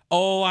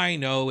 Oh, I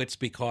know, it's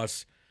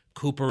because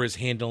Cooper is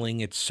handling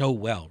it so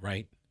well,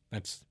 right?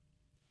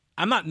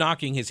 I'm not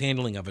knocking his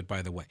handling of it,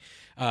 by the way.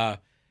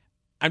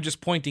 I'm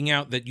just pointing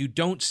out that you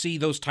don't see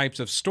those types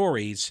of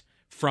stories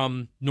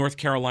from North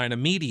Carolina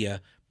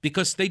media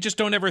because they just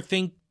don't ever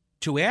think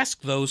to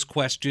ask those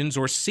questions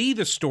or see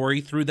the story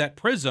through that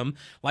prism,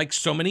 like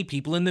so many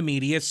people in the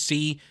media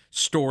see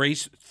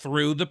stories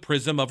through the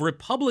prism of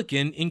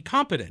Republican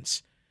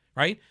incompetence,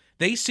 right?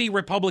 They see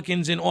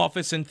Republicans in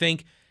office and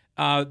think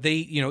they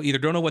either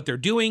don't know what they're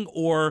doing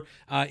or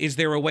is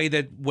there a way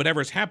that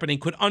whatever's happening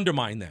could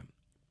undermine them.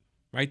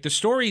 Right? The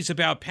stories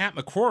about Pat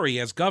McCrory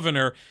as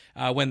governor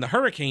when the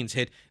hurricanes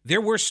hit,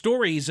 there were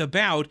stories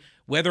about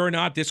whether or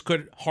not this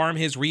could harm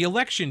his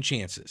reelection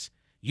chances.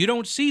 You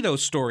don't see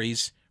those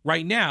stories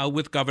right now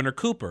with Governor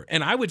Cooper,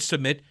 and I would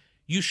submit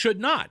you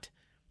should not.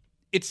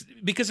 It's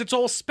because it's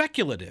all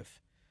speculative.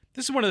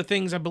 This is one of the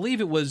things I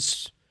believe it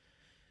was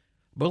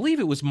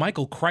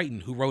Michael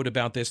Crichton who wrote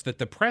about this, that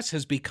the press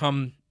has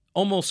become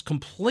almost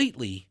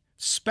completely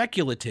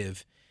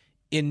speculative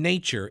in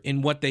nature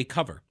in what they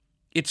cover.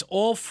 It's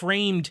all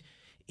framed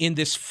in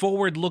this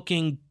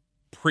forward-looking,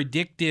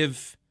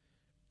 predictive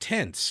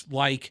tense,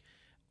 like,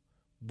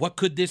 what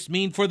could this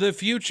mean for the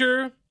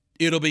future?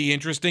 It'll be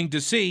interesting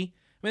to see.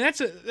 I mean,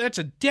 that's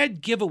a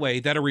dead giveaway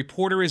that a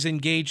reporter is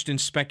engaged in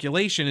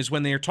speculation is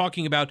when they are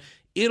talking about,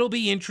 it'll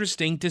be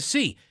interesting to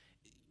see.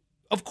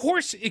 Of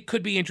course it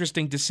could be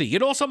interesting to see.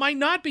 It also might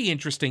not be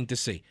interesting to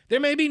see. There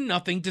may be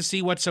nothing to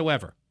see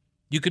whatsoever.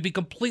 You could be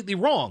completely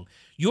wrong.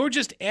 You're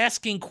just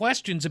asking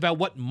questions about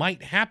what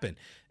might happen.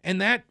 And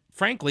that,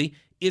 frankly,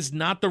 is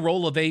not the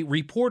role of a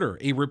reporter.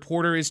 A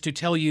reporter is to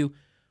tell you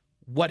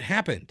what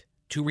happened,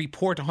 to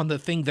report on the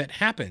thing that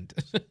happened,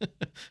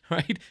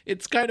 right?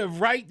 It's kind of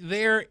right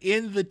there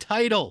in the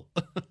title.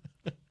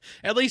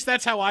 At least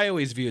that's how I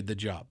always viewed the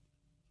job.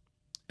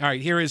 All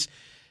right, here is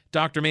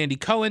Dr. Mandy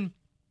Cohen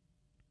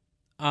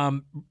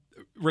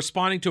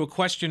responding to a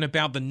question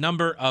about the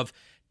number of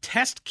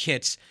test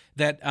kits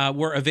that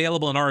were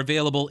available and are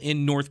available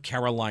in North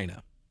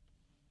Carolina.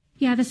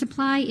 Yeah, the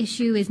supply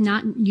issue is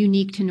not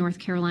unique to North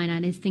Carolina.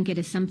 And I think it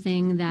is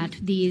something that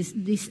these,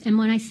 and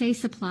when I say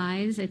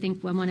supplies, I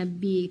think I want to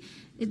be,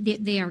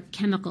 they are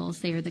chemicals.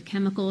 They are the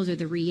chemicals or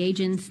the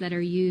reagents that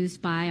are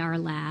used by our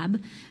lab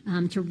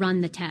to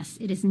run the tests.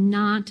 It is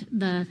not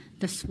the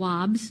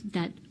swabs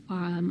that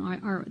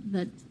are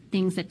the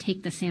things that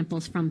take the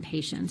samples from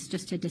patients,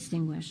 just to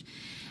distinguish.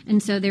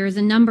 And so there is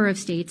a number of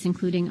states,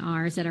 including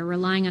ours, that are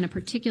relying on a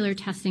particular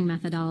testing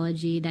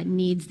methodology that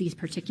needs these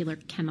particular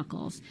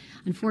chemicals.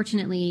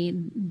 Unfortunately,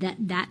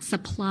 that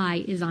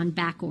supply is on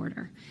back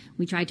order.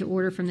 We tried to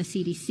order from the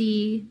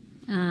CDC.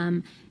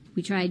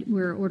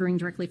 We're ordering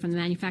directly from the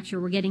manufacturer.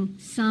 We're getting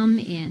some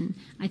in.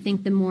 I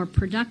think the more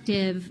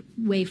productive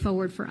way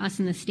forward for us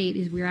in the state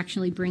is we're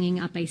actually bringing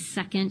up a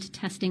second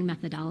testing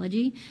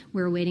methodology.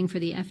 We're waiting for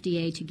the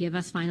FDA to give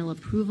us final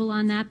approval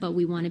on that, but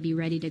we want to be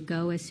ready to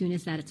go as soon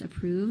as that it's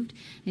approved.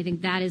 I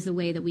think that is the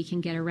way that we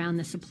can get around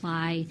the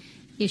supply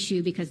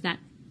issue, because that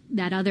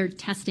other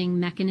testing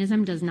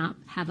mechanism does not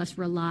have us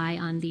rely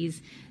on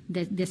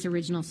this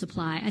original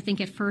supply. I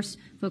think at first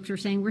folks were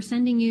saying, we're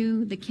sending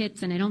you the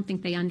kits, and I don't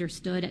think they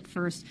understood at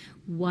first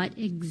what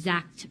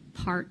exact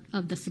part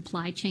of the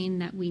supply chain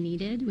that we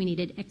needed. We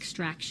needed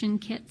extraction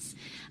kits.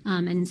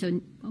 And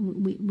so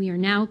we are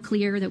now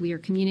clear that we are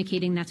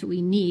communicating that's what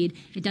we need.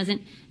 It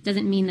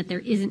doesn't mean that there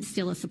isn't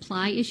still a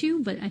supply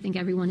issue, but I think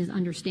everyone is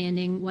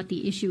understanding what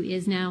the issue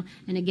is now.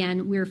 And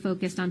again, we're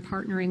focused on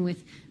partnering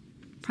with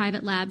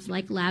private labs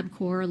like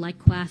LabCorp, like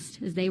Quest,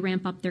 as they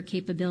ramp up their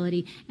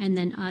capability, and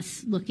then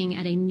us looking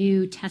at a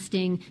new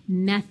testing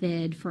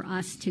method for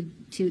us to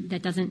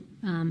that doesn't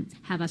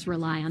have us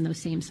rely on those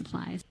same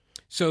supplies.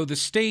 So the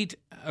state,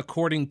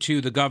 according to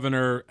the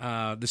governor,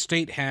 the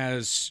state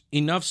has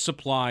enough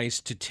supplies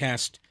to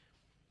test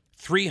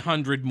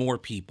 300 more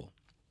people,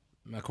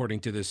 according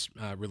to this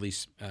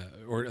release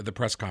or the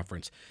press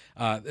conference.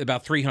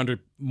 About 300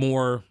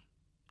 more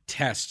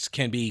tests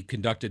can be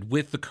conducted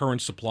with the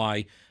current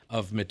supply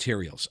of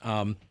materials.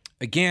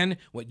 Again,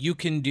 what you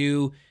can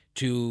do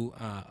to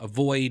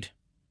avoid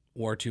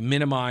or to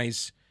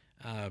minimize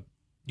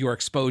your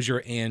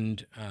exposure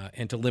and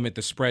to limit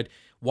the spread,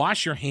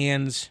 wash your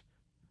hands.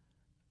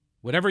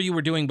 Whatever you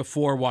were doing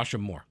before, wash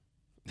them more.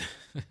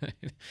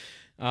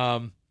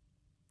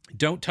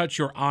 Don't touch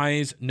your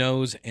eyes,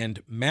 nose,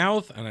 and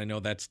mouth. And I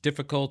know that's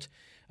difficult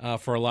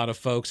for a lot of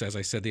folks. As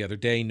I said the other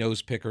day,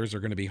 nose pickers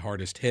are going to be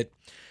hardest hit.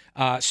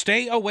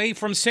 Stay away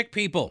from sick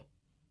people,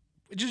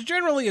 which is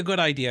generally a good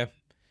idea.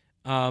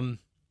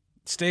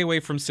 Stay away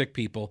from sick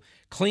people.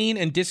 Clean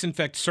and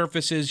disinfect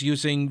surfaces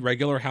using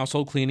regular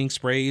household cleaning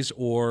sprays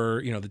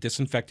or, the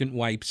disinfectant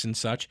wipes and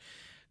such.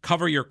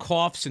 Cover your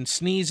coughs and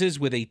sneezes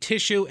with a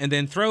tissue and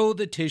then throw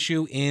the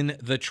tissue in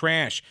the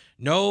trash.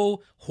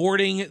 No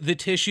hoarding the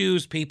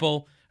tissues,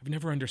 people. I've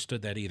never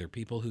understood that either.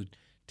 People who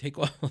take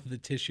all of the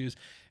tissues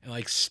and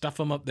like stuff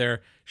them up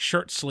their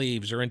shirt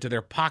sleeves or into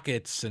their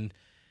pockets and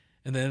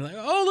then like,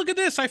 oh, look at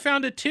this, I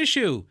found a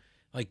tissue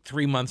like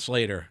 3 months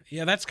later.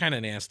 Yeah, that's kind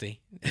of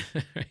nasty.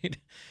 Right?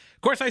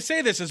 Of course, I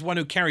say this as one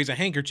who carries a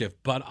handkerchief,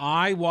 but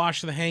I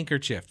wash the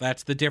handkerchief.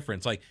 That's the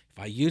difference. Like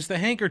if I use the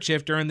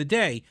handkerchief during the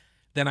day,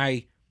 then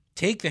I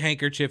take the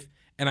handkerchief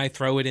and I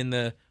throw it in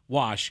the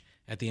wash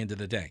at the end of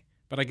the day.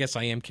 But I guess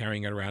I am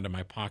carrying it around in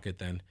my pocket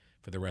then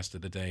for the rest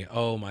of the day.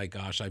 Oh my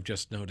gosh, I've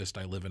just noticed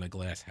I live in a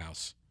glass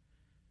house.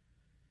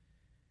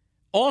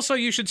 Also,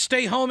 you should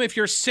stay home if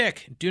you're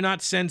sick. Do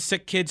not send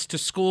sick kids to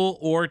school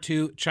or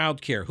to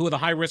childcare. Who are the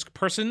high-risk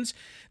persons?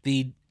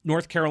 The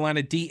North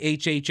Carolina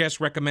DHHS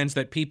recommends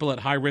that people at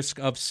high risk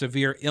of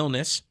severe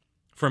illness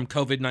from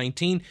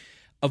COVID-19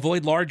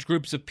 avoid large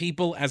groups of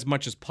people as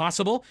much as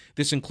possible.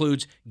 This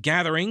includes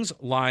gatherings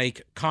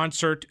like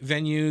concert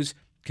venues,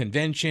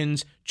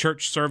 conventions,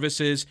 church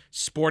services,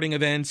 sporting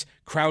events,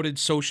 crowded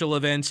social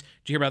events. Did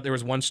you hear about there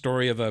was one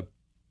story of a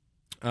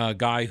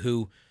guy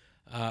who,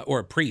 or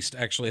a priest,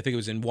 actually, I think it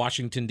was in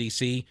Washington,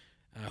 D.C.,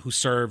 who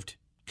served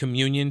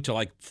communion to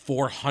like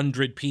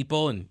 400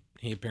 people, and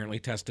he apparently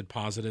tested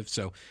positive.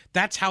 So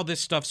that's how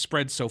this stuff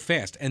spreads so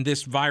fast. And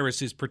this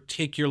virus is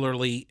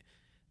particularly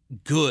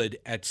good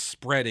at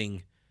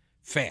spreading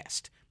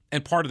fast.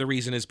 And part of the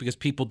reason is because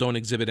people don't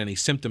exhibit any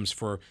symptoms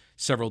for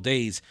several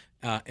days.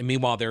 And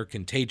meanwhile, they're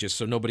contagious,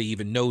 so nobody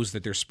even knows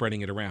that they're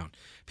spreading it around.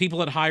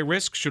 People at high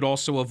risk should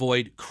also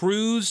avoid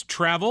cruise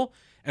travel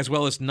as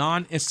well as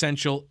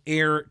non-essential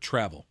air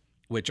travel,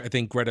 which I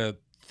think Greta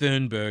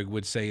Thunberg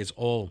would say is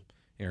all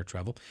air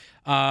travel.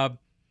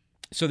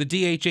 So the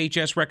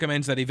DHHS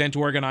recommends that event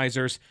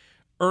organizers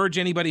urge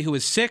anybody who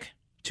is sick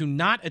to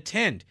not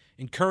attend.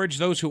 Encourage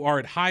those who are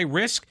at high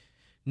risk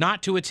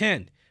not to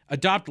attend.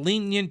 Adopt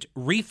lenient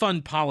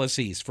refund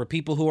policies for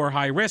people who are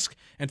high risk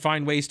and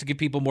find ways to give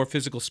people more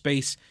physical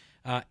space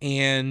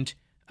and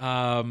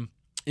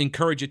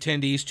encourage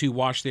attendees to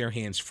wash their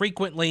hands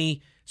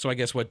frequently. So I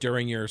guess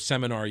during your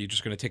seminar, you're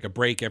just going to take a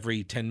break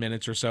every 10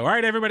 minutes or so. All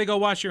right, everybody go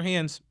wash your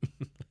hands.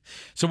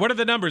 So what are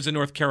the numbers in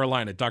North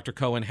Carolina? Dr.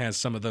 Cohen has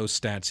some of those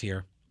stats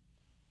here.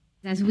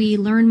 As we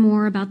learn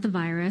more about the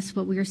virus,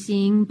 what we are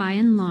seeing by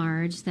and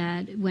large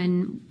that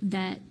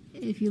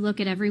if you look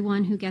at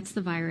everyone who gets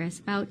the virus,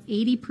 about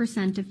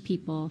 80% of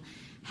people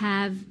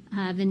have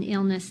an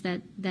illness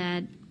that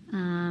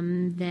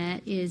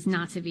is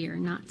not severe,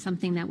 not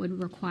something that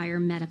would require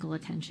medical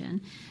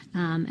attention,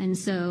 and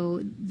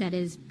so that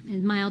is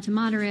mild to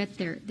moderate.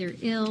 They're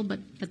ill, but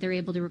they're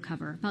able to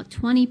recover. About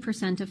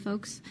 20% of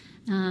folks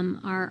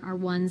are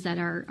ones that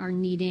are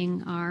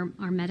needing our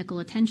medical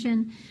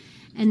attention,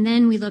 and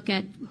then we look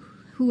at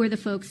who are the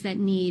folks that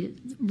need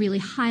really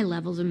high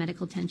levels of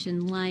medical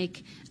attention,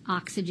 like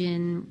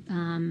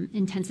oxygen,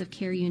 intensive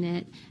care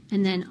unit,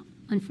 and then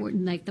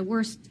unfortunately, like the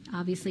worst,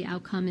 obviously,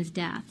 outcome is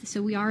death.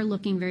 So we are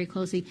looking very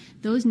closely.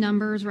 Those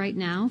numbers right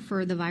now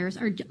for the virus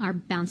are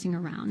bouncing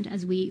around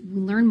as we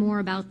learn more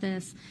about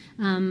this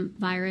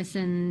virus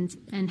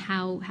and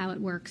how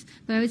it works.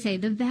 But I would say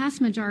the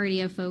vast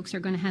majority of folks are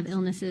going to have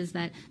illnesses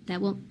that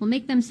will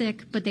make them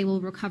sick, but they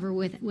will recover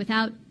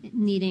without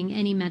needing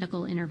any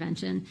medical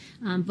intervention.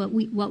 But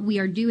what we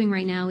are doing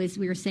right now is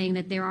we are saying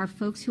that there are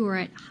folks who are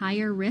at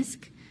higher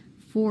risk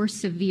for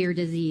severe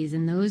disease,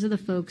 and those are the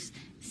folks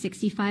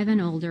 65 and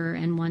older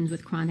and ones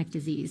with chronic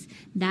disease.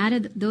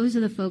 Those are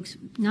the folks,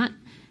 not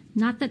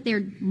that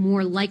they're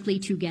more likely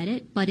to get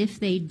it, but if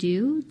they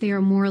do, they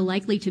are more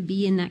likely to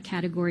be in that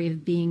category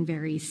of being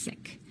very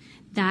sick.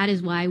 That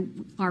is why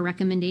our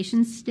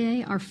recommendations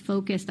today are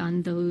focused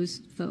on those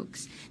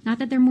folks. Not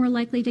that they're more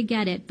likely to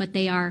get it, but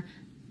they are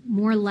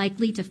more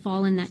likely to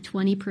fall in that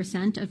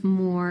 20% of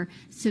more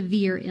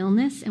severe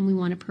illness, and we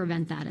want to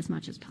prevent that as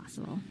much as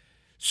possible.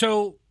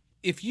 So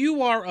if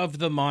you are of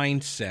the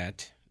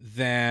mindset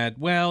that,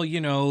 well,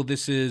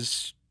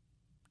 it's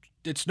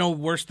no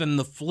worse than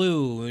the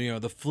flu.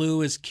 The flu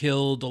has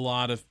killed a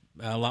lot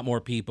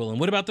more people. And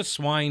what about the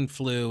swine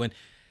flu? And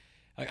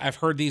I've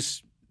heard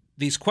these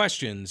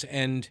questions,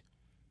 and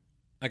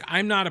like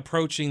I'm not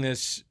approaching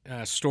this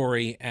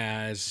story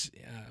as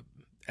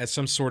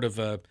some sort of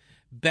a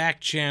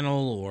back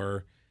channel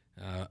or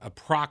a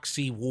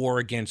proxy war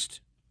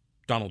against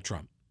Donald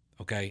Trump.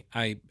 Okay,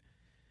 I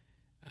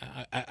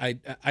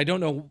don't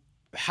know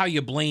how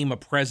you blame a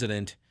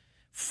president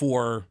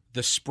for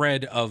the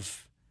spread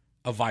of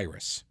a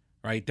virus,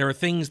 right? There are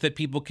things that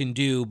people can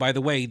do. By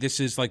the way,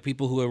 this is like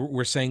people who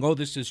were saying, oh,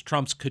 this is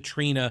Trump's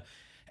Katrina.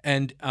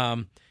 And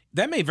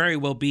that may very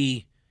well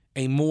be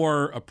a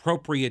more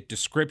appropriate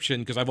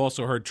description, because I've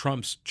also heard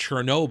Trump's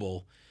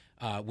Chernobyl,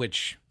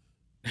 which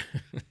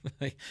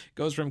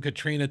goes from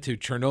Katrina to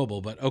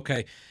Chernobyl. But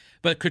okay.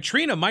 But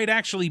Katrina might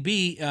actually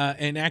be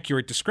an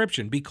accurate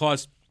description,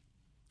 because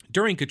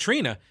during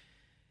Katrina,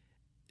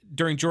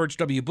 during George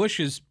W.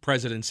 Bush's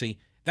presidency,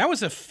 that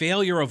was a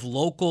failure of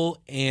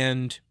local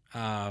and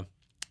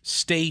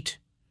state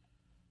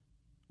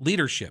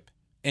leadership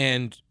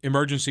and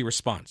emergency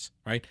response,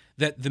 right?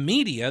 That the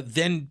media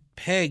then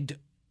pegged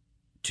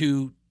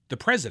to the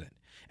president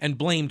and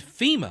blamed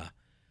FEMA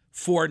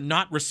for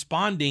not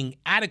responding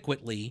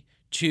adequately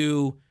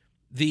to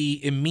the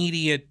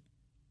immediate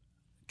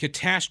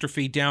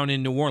catastrophe down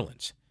in New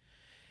Orleans.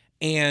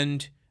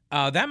 And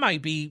that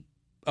might be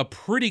a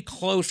pretty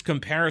close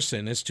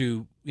comparison as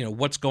to, you know,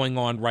 what's going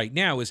on right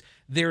now. Is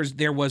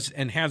there was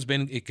and has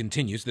been, it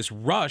continues, this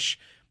rush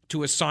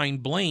to assign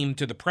blame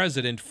to the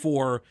president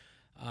for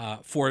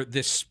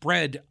this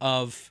spread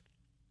of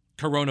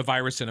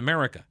coronavirus in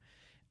America.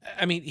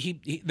 I mean,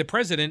 the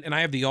president, and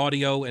I have the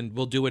audio, and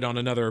we'll do it on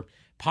another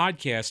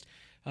podcast.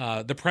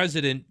 The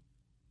president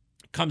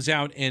comes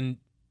out and,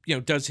 you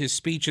know, does his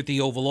speech at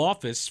the Oval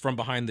Office from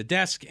behind the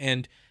desk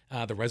and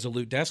the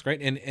Resolute desk,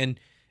 right? And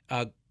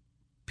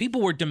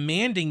people were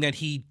demanding that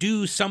he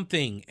do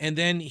something, and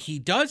then he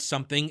does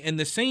something, and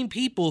the same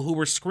people who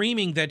were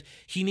screaming that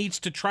he needs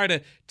to try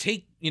to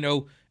take, you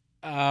know,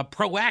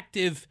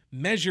 proactive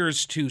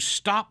measures to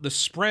stop the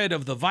spread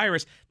of the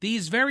virus,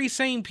 these very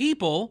same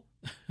people,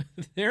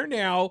 they're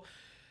now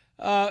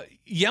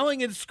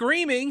yelling and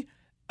screaming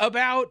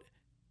about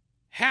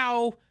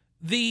how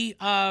the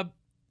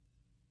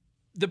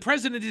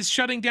president is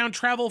shutting down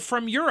travel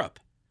from Europe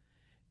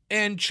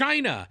and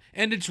China,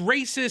 and it's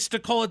racist to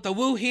call it the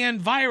Wuhan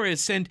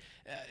virus. And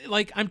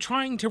like, I'm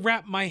trying to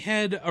wrap my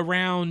head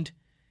around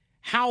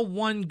how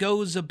one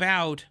goes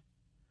about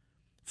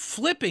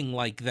flipping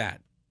like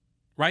that,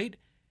 right?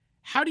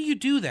 How do you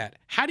do that?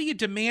 How do you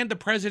demand the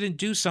president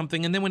do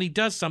something, and then when he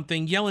does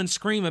something, yell and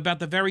scream about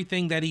the very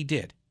thing that he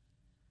did?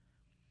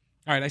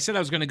 All right, I said I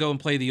was going to go and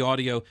play the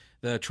audio,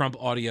 the Trump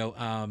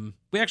audio.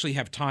 We actually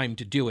have time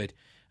to do it.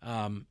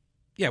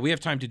 Yeah, we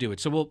have time to do it.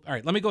 So all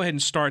right, let me go ahead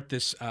and start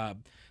this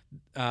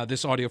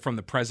this audio from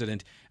the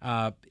president.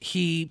 And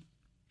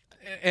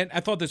I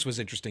thought this was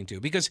interesting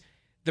too, because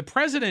the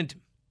president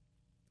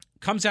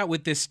comes out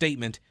with this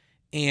statement,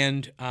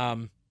 and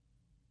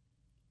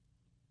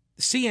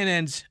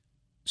CNN's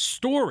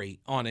story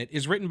on it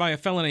is written by a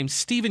fellow named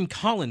Stephen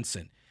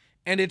Collinson,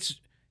 and it's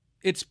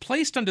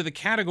placed under the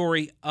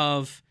category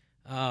of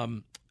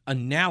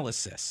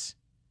analysis.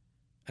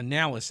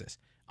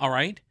 All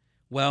right.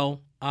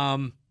 Well,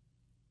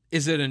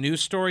 is it a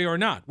news story or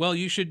not? Well,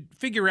 you should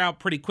figure out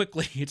pretty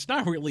quickly it's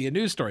not really a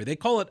news story. They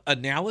call it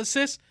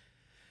analysis.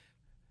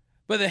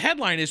 But the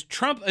headline is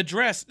Trump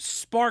address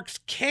sparks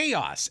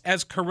chaos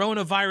as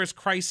coronavirus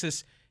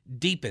crisis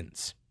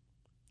deepens.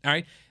 All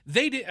right.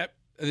 This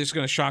is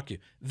going to shock you.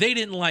 They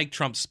didn't like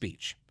Trump's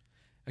speech.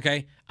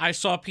 Okay. I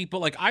saw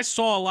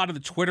a lot of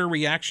the Twitter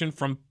reaction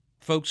from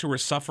folks who were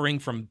suffering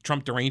from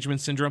Trump derangement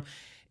syndrome.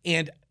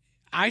 And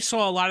I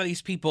saw a lot of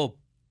these people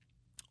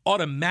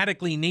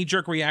automatically,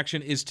 knee-jerk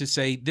reaction is to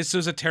say, this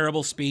was a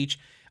terrible speech.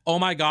 Oh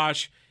my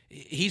gosh,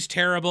 he's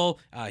terrible.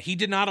 He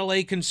did not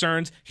allay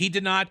concerns. He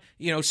did not,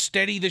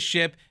 steady the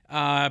ship.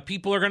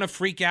 People are going to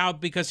freak out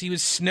because he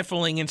was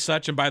sniffling and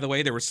such. And by the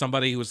way, there was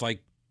somebody who was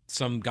like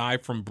some guy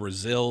from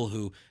Brazil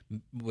who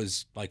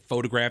was like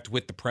photographed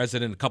with the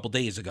president a couple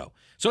days ago.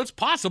 So it's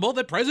possible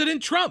that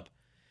President Trump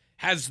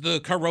has the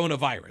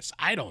coronavirus.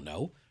 I don't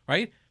know,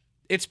 right?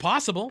 It's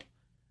possible.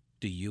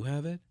 Do you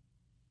have it?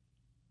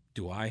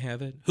 Do I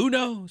have it? Who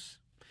knows?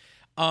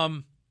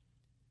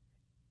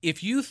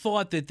 If you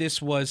thought that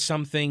this was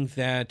something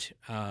that,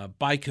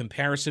 by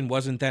comparison,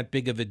 wasn't that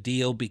big of a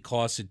deal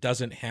because it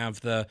doesn't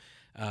have the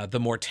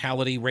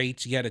mortality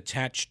rates yet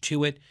attached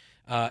to it,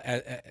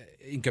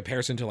 in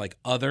comparison to like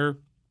other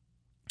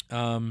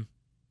flus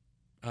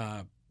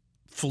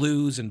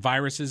and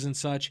viruses and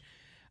such,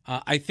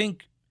 I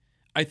think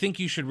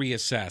you should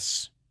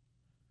reassess.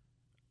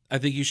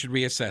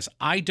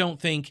 I don't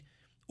think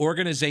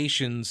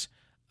organizations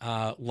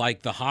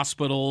like the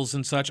hospitals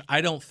and such,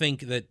 I don't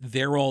think that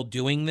they're all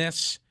doing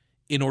this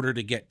in order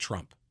to get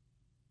Trump.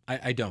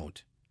 I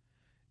don't.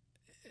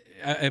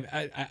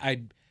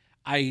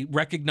 I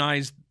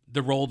recognize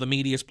the role the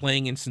media is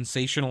playing in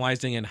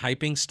sensationalizing and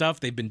hyping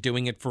stuff. They've been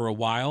doing it for a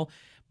while,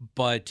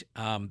 but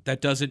that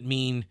doesn't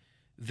mean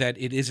that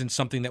it isn't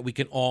something that we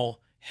can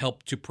all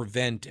help to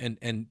prevent,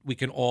 and we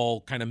can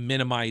all kind of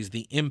minimize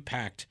the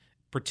impact,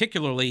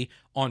 particularly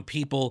on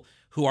people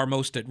who are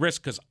most at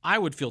risk, because I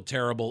would feel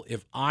terrible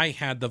if I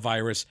had the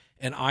virus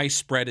and I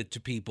spread it to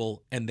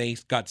people and they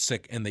got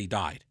sick and they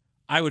died.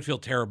 I would feel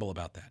terrible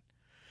about that.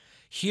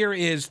 Here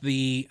is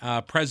the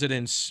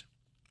president's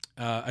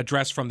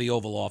address from the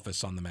Oval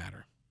Office on the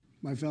matter.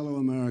 My fellow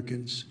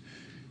Americans,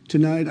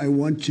 tonight I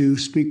want to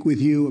speak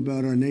with you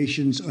about our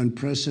nation's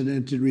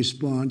unprecedented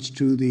response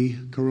to the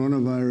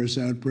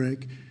coronavirus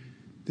outbreak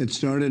that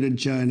started in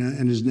China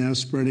and is now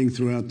spreading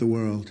throughout the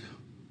world.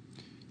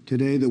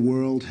 Today, the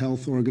World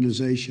Health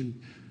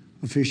Organization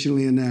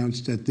officially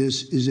announced that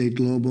this is a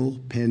global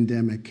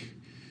pandemic.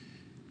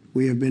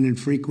 We have been in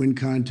frequent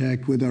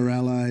contact with our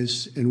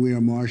allies, and we are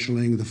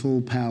marshaling the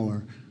full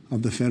power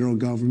of the federal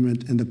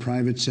government and the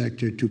private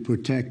sector to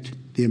protect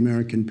the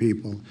American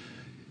people.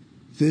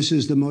 This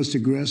is the most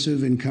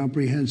aggressive and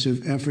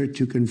comprehensive effort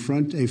to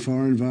confront a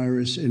foreign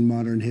virus in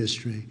modern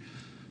history.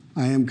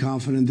 I am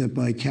confident that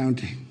by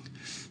counting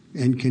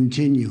and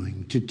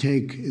continuing to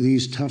take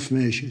these tough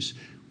measures,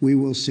 we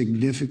will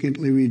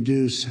significantly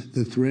reduce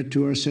the threat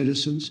to our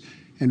citizens,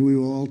 and we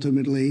will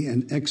ultimately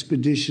and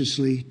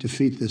expeditiously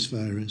defeat this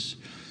virus.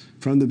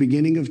 From the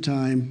beginning of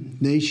time,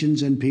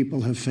 nations and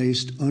people have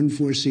faced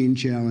unforeseen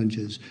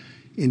challenges,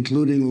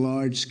 including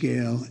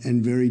large-scale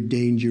and very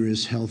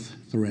dangerous health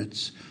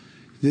threats.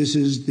 This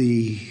is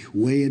the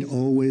way it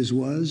always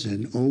was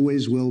and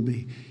always will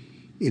be.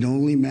 It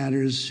only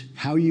matters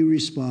how you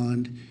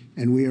respond,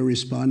 and we are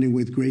responding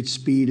with great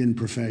speed and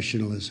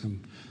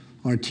professionalism.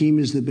 Our team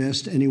is the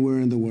best anywhere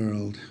in the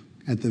world.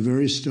 At the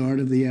very start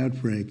of the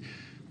outbreak,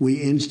 we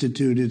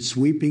instituted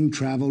sweeping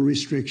travel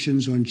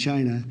restrictions on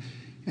China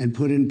and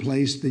put in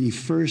place the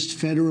first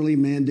federally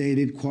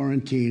mandated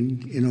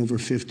quarantine in over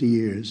 50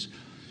 years.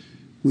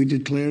 We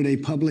declared a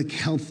public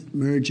health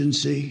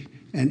emergency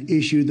and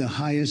issued the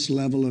highest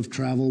level of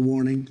travel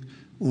warning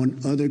on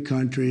other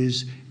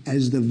countries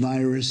as the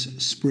virus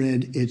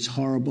spread its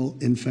horrible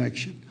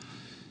infection.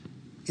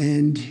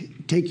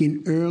 And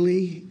taking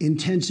early,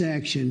 intense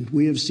action,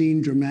 we have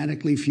seen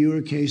dramatically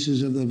fewer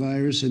cases of the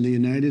virus in the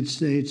United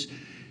States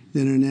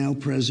than are now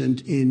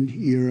present in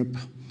Europe.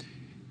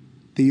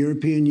 The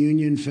European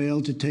Union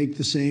failed to take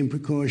the same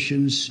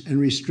precautions and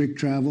restrict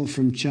travel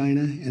from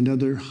China and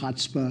other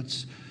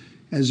hotspots.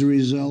 As a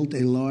result, a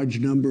large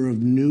number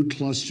of new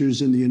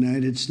clusters in the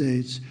United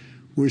States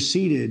were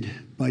seeded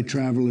by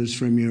travelers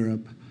from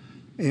Europe.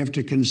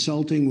 After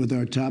consulting with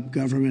our top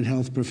government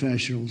health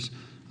professionals,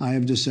 I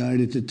have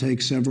decided to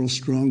take several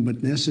strong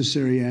but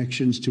necessary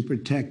actions to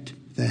protect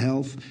the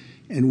health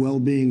and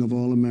well-being of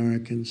all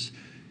Americans.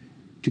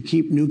 To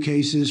keep new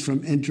cases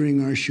from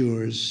entering our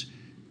shores,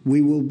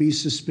 we will be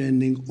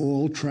suspending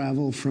all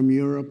travel from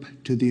Europe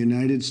to the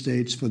United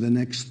States for the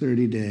next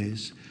 30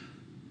 days.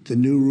 The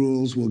new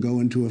rules will go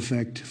into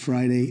effect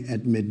Friday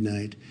at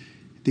midnight.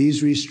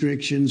 These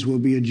restrictions will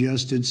be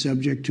adjusted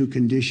subject to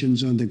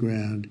conditions on the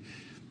ground.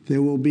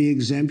 There will be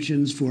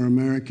exemptions for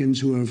Americans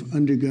who have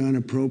undergone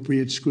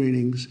appropriate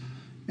screenings,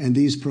 and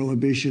these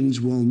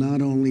prohibitions will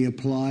not only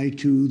apply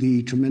to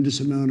the tremendous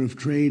amount of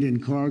trade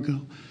and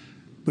cargo,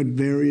 but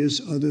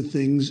various other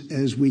things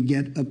as we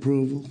get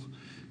approval.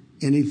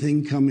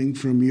 Anything coming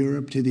from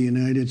Europe to the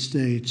United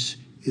States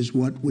is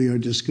what we are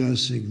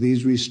discussing.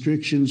 These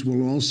restrictions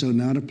will also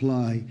not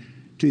apply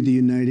to the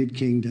United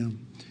Kingdom.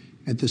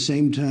 At the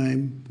same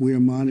time, we are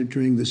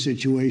monitoring the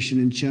situation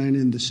in China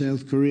and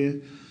South Korea,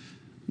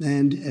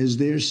 and as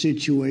their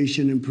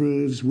situation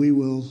improves, we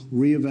will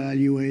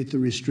reevaluate the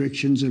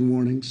restrictions and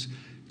warnings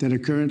that are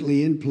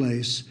currently in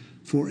place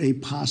for a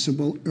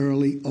possible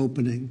early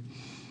opening.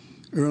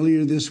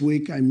 Earlier this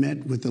week, I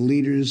met with the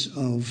leaders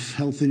of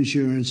health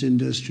insurance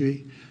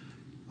industry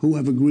who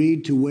have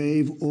agreed to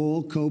waive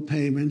all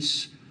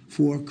co-payments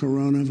for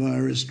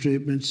coronavirus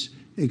treatments,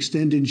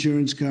 extend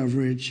insurance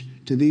coverage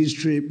to these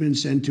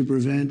treatments, and to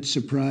prevent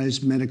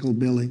surprise medical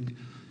billing.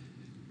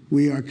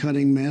 We are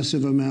cutting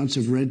massive amounts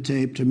of red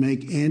tape to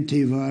make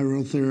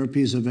antiviral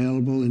therapies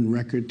available in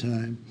record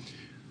time.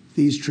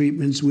 These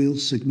treatments will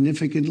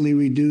significantly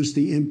reduce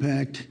the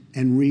impact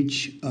and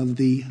reach of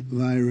the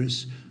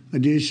virus.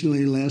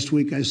 Additionally, last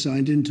week I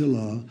signed into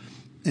law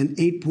an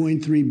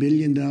 $8.3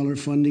 billion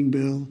funding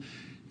bill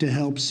to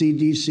help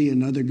CDC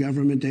and other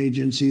government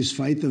agencies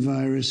fight the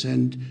virus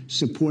and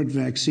support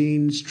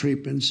vaccines,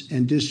 treatments,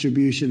 and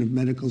distribution of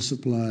medical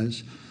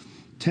supplies.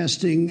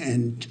 Testing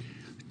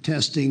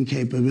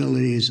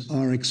capabilities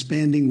are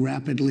expanding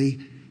rapidly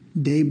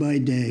day by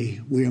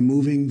day. We are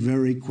moving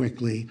very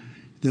quickly.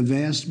 The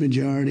vast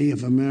majority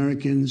of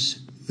Americans,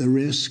 the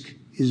risk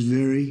is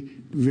very,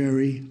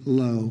 very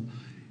low.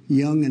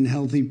 Young and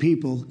healthy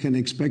people can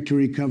expect to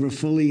recover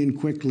fully and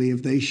quickly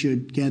if they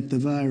should get the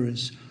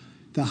virus.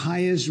 The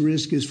highest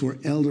risk is for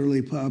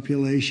elderly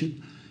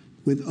population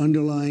with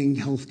underlying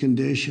health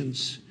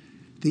conditions.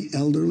 The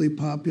elderly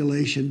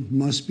population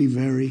must be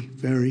very,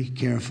 very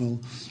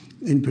careful.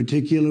 In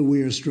particular,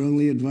 we are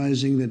strongly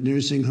advising that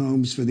nursing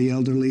homes for the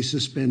elderly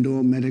suspend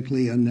all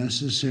medically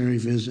unnecessary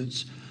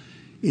visits.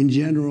 In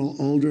general,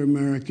 older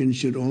Americans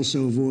should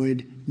also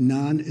avoid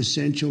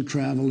non-essential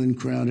travel in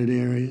crowded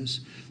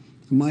areas.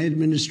 My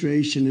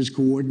administration is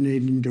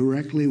coordinating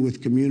directly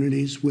with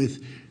communities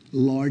with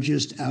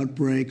largest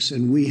outbreaks,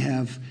 and we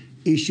have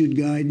issued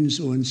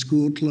guidance on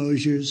school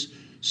closures,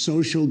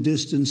 social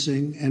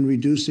distancing, and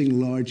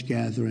reducing large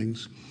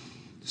gatherings.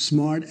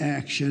 Smart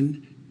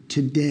action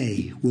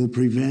today will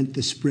prevent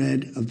the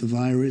spread of the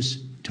virus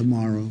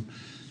tomorrow.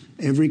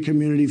 Every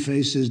community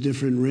faces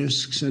different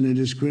risks, and it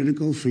is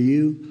critical for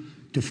you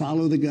to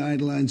follow the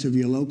guidelines of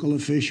your local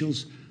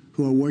officials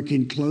who are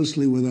working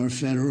closely with our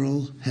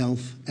federal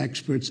health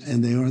experts,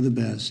 and they are the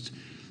best.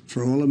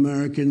 For all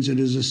Americans, it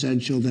is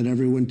essential that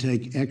everyone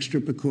take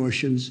extra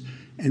precautions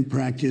and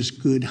practice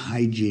good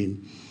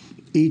hygiene.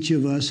 Each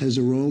of us has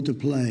a role to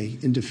play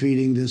in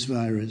defeating this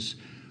virus.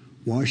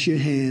 Wash your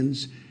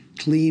hands,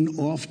 clean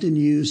often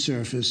used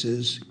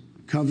surfaces,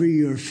 cover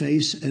your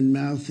face and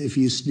mouth if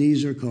you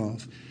sneeze or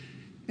cough,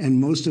 and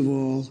most of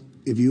all,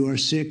 if you are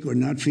sick or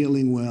not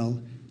feeling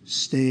well,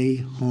 stay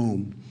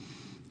home.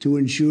 To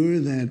ensure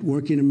that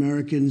working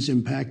Americans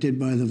impacted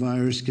by the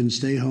virus can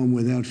stay home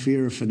without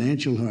fear of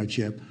financial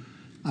hardship,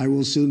 I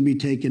will soon be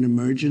taking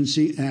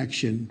emergency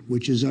action,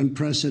 which is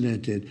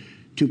unprecedented,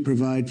 to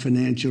provide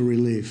financial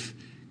relief.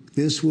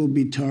 This will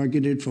be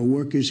targeted for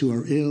workers who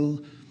are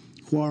ill,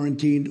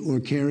 quarantined, or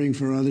caring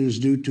for others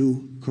due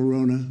to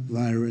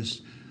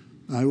coronavirus.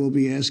 I will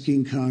be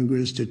asking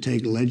Congress to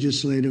take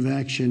legislative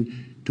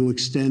action to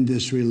extend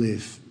this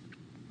relief.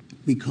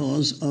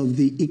 Because of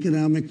the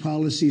economic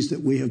policies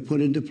that we have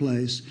put into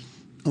place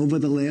over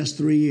the last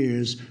 3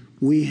 years,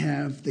 we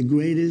have the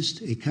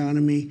greatest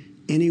economy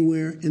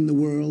anywhere in the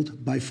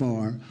world by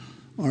far.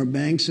 Our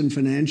banks and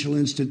financial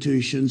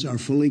institutions are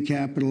fully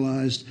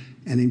capitalized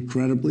and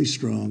incredibly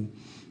strong.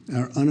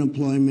 Our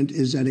unemployment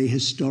is at a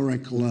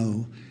historic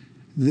low.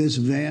 This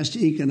vast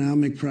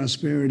economic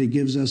prosperity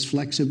gives us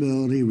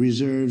flexibility,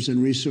 reserves,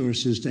 and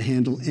resources to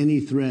handle any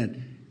threat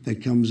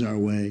that comes our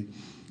way.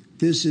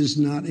 This is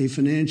not a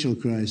financial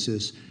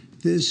crisis.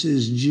 This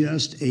is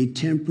just a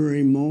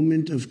temporary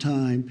moment of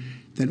time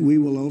that we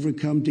will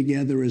overcome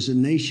together as a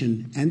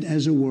nation and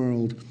as a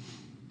world.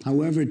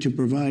 However, to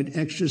provide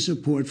extra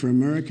support for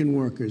American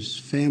workers,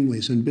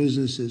 families, and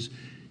businesses,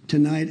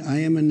 tonight I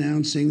am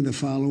announcing the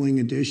following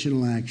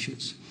additional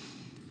actions.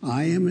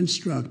 I am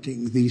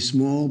instructing the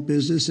Small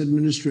Business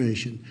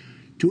Administration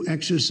to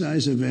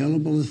exercise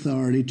available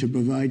authority to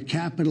provide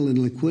capital and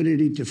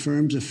liquidity to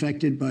firms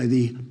affected by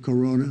the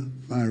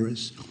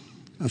coronavirus.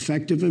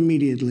 Effective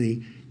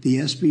immediately, the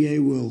SBA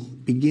will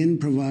begin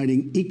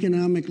providing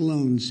economic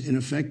loans in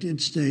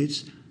affected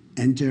states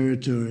and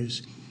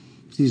territories.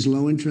 These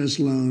low-interest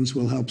loans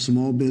will help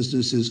small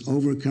businesses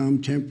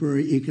overcome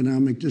temporary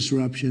economic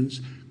disruptions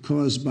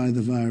caused by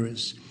the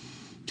virus.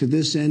 To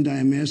this end, I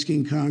am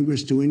asking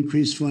Congress to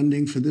increase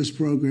funding for this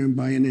program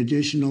by an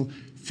additional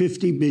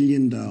 $50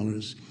 billion.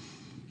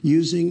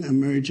 Using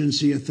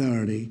emergency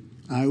authority,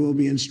 I will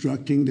be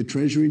instructing the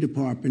Treasury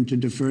Department to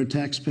defer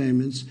tax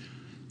payments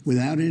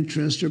without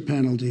interest or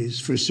penalties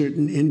for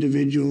certain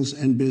individuals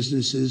and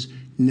businesses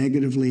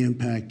negatively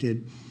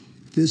impacted.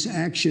 This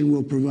action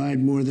will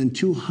provide more than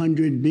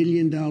 $200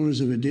 billion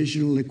of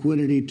additional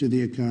liquidity to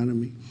the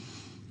economy.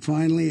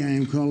 Finally, I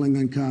am calling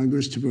on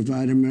Congress to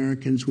provide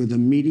Americans with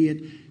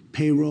immediate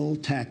payroll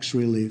tax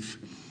relief.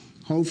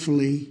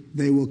 Hopefully,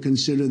 they will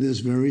consider this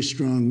very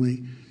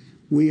strongly.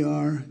 We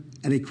are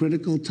at a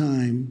critical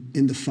time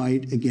in the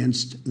fight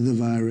against the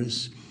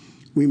virus.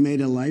 We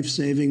made a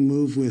life-saving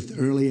move with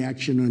early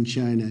action on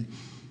China.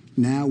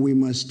 Now we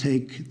must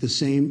take the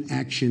same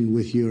action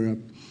with Europe.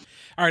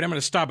 All right, I'm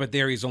going to stop it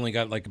there. He's only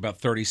got like about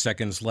 30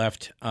 seconds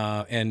left,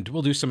 and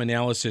we'll do some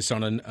analysis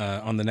on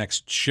the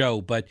next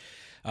show. But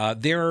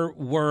there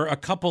were a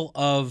couple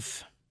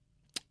of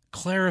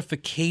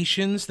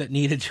clarifications that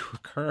needed to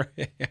occur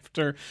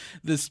after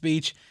the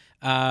speech,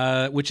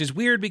 which is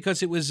weird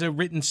because it was a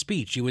written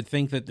speech. You would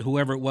think that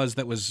whoever it was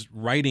that was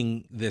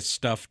writing this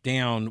stuff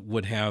down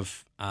would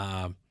have,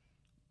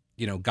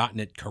 gotten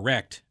it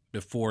correct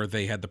before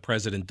they had the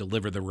president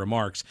deliver the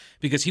remarks,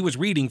 because he was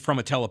reading from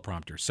a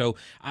teleprompter. So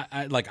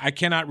I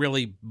cannot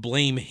really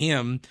blame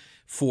him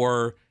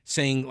for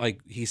saying,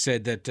 like he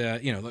said that,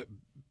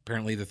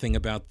 apparently the thing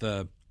about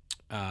the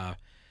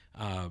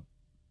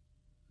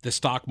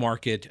stock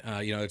market,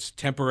 it's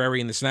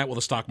temporary and this and that. Well,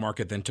 the stock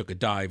market then took a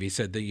dive. He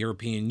said the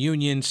European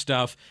Union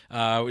stuff,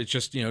 it's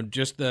just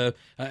the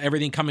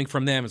everything coming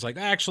from them. It's like,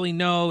 actually,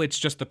 no, it's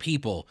just the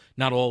people,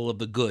 not all of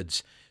the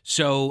goods.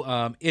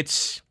 So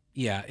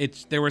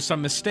there were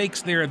some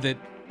mistakes there that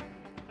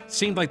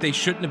seemed like they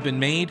shouldn't have been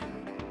made.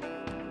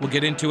 We'll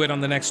get into it on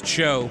the next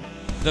show,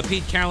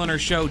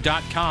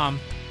 thePeteKallinerShow.com.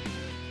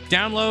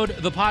 Download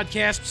the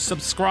podcast,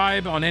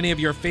 subscribe on any of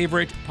your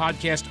favorite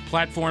podcast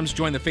platforms,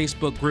 join the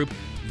Facebook group,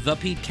 The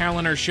Pete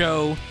Kalliner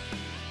Show.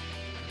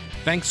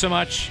 Thanks so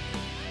much.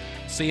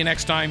 See you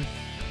next time.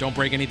 Don't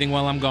break anything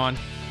while I'm gone.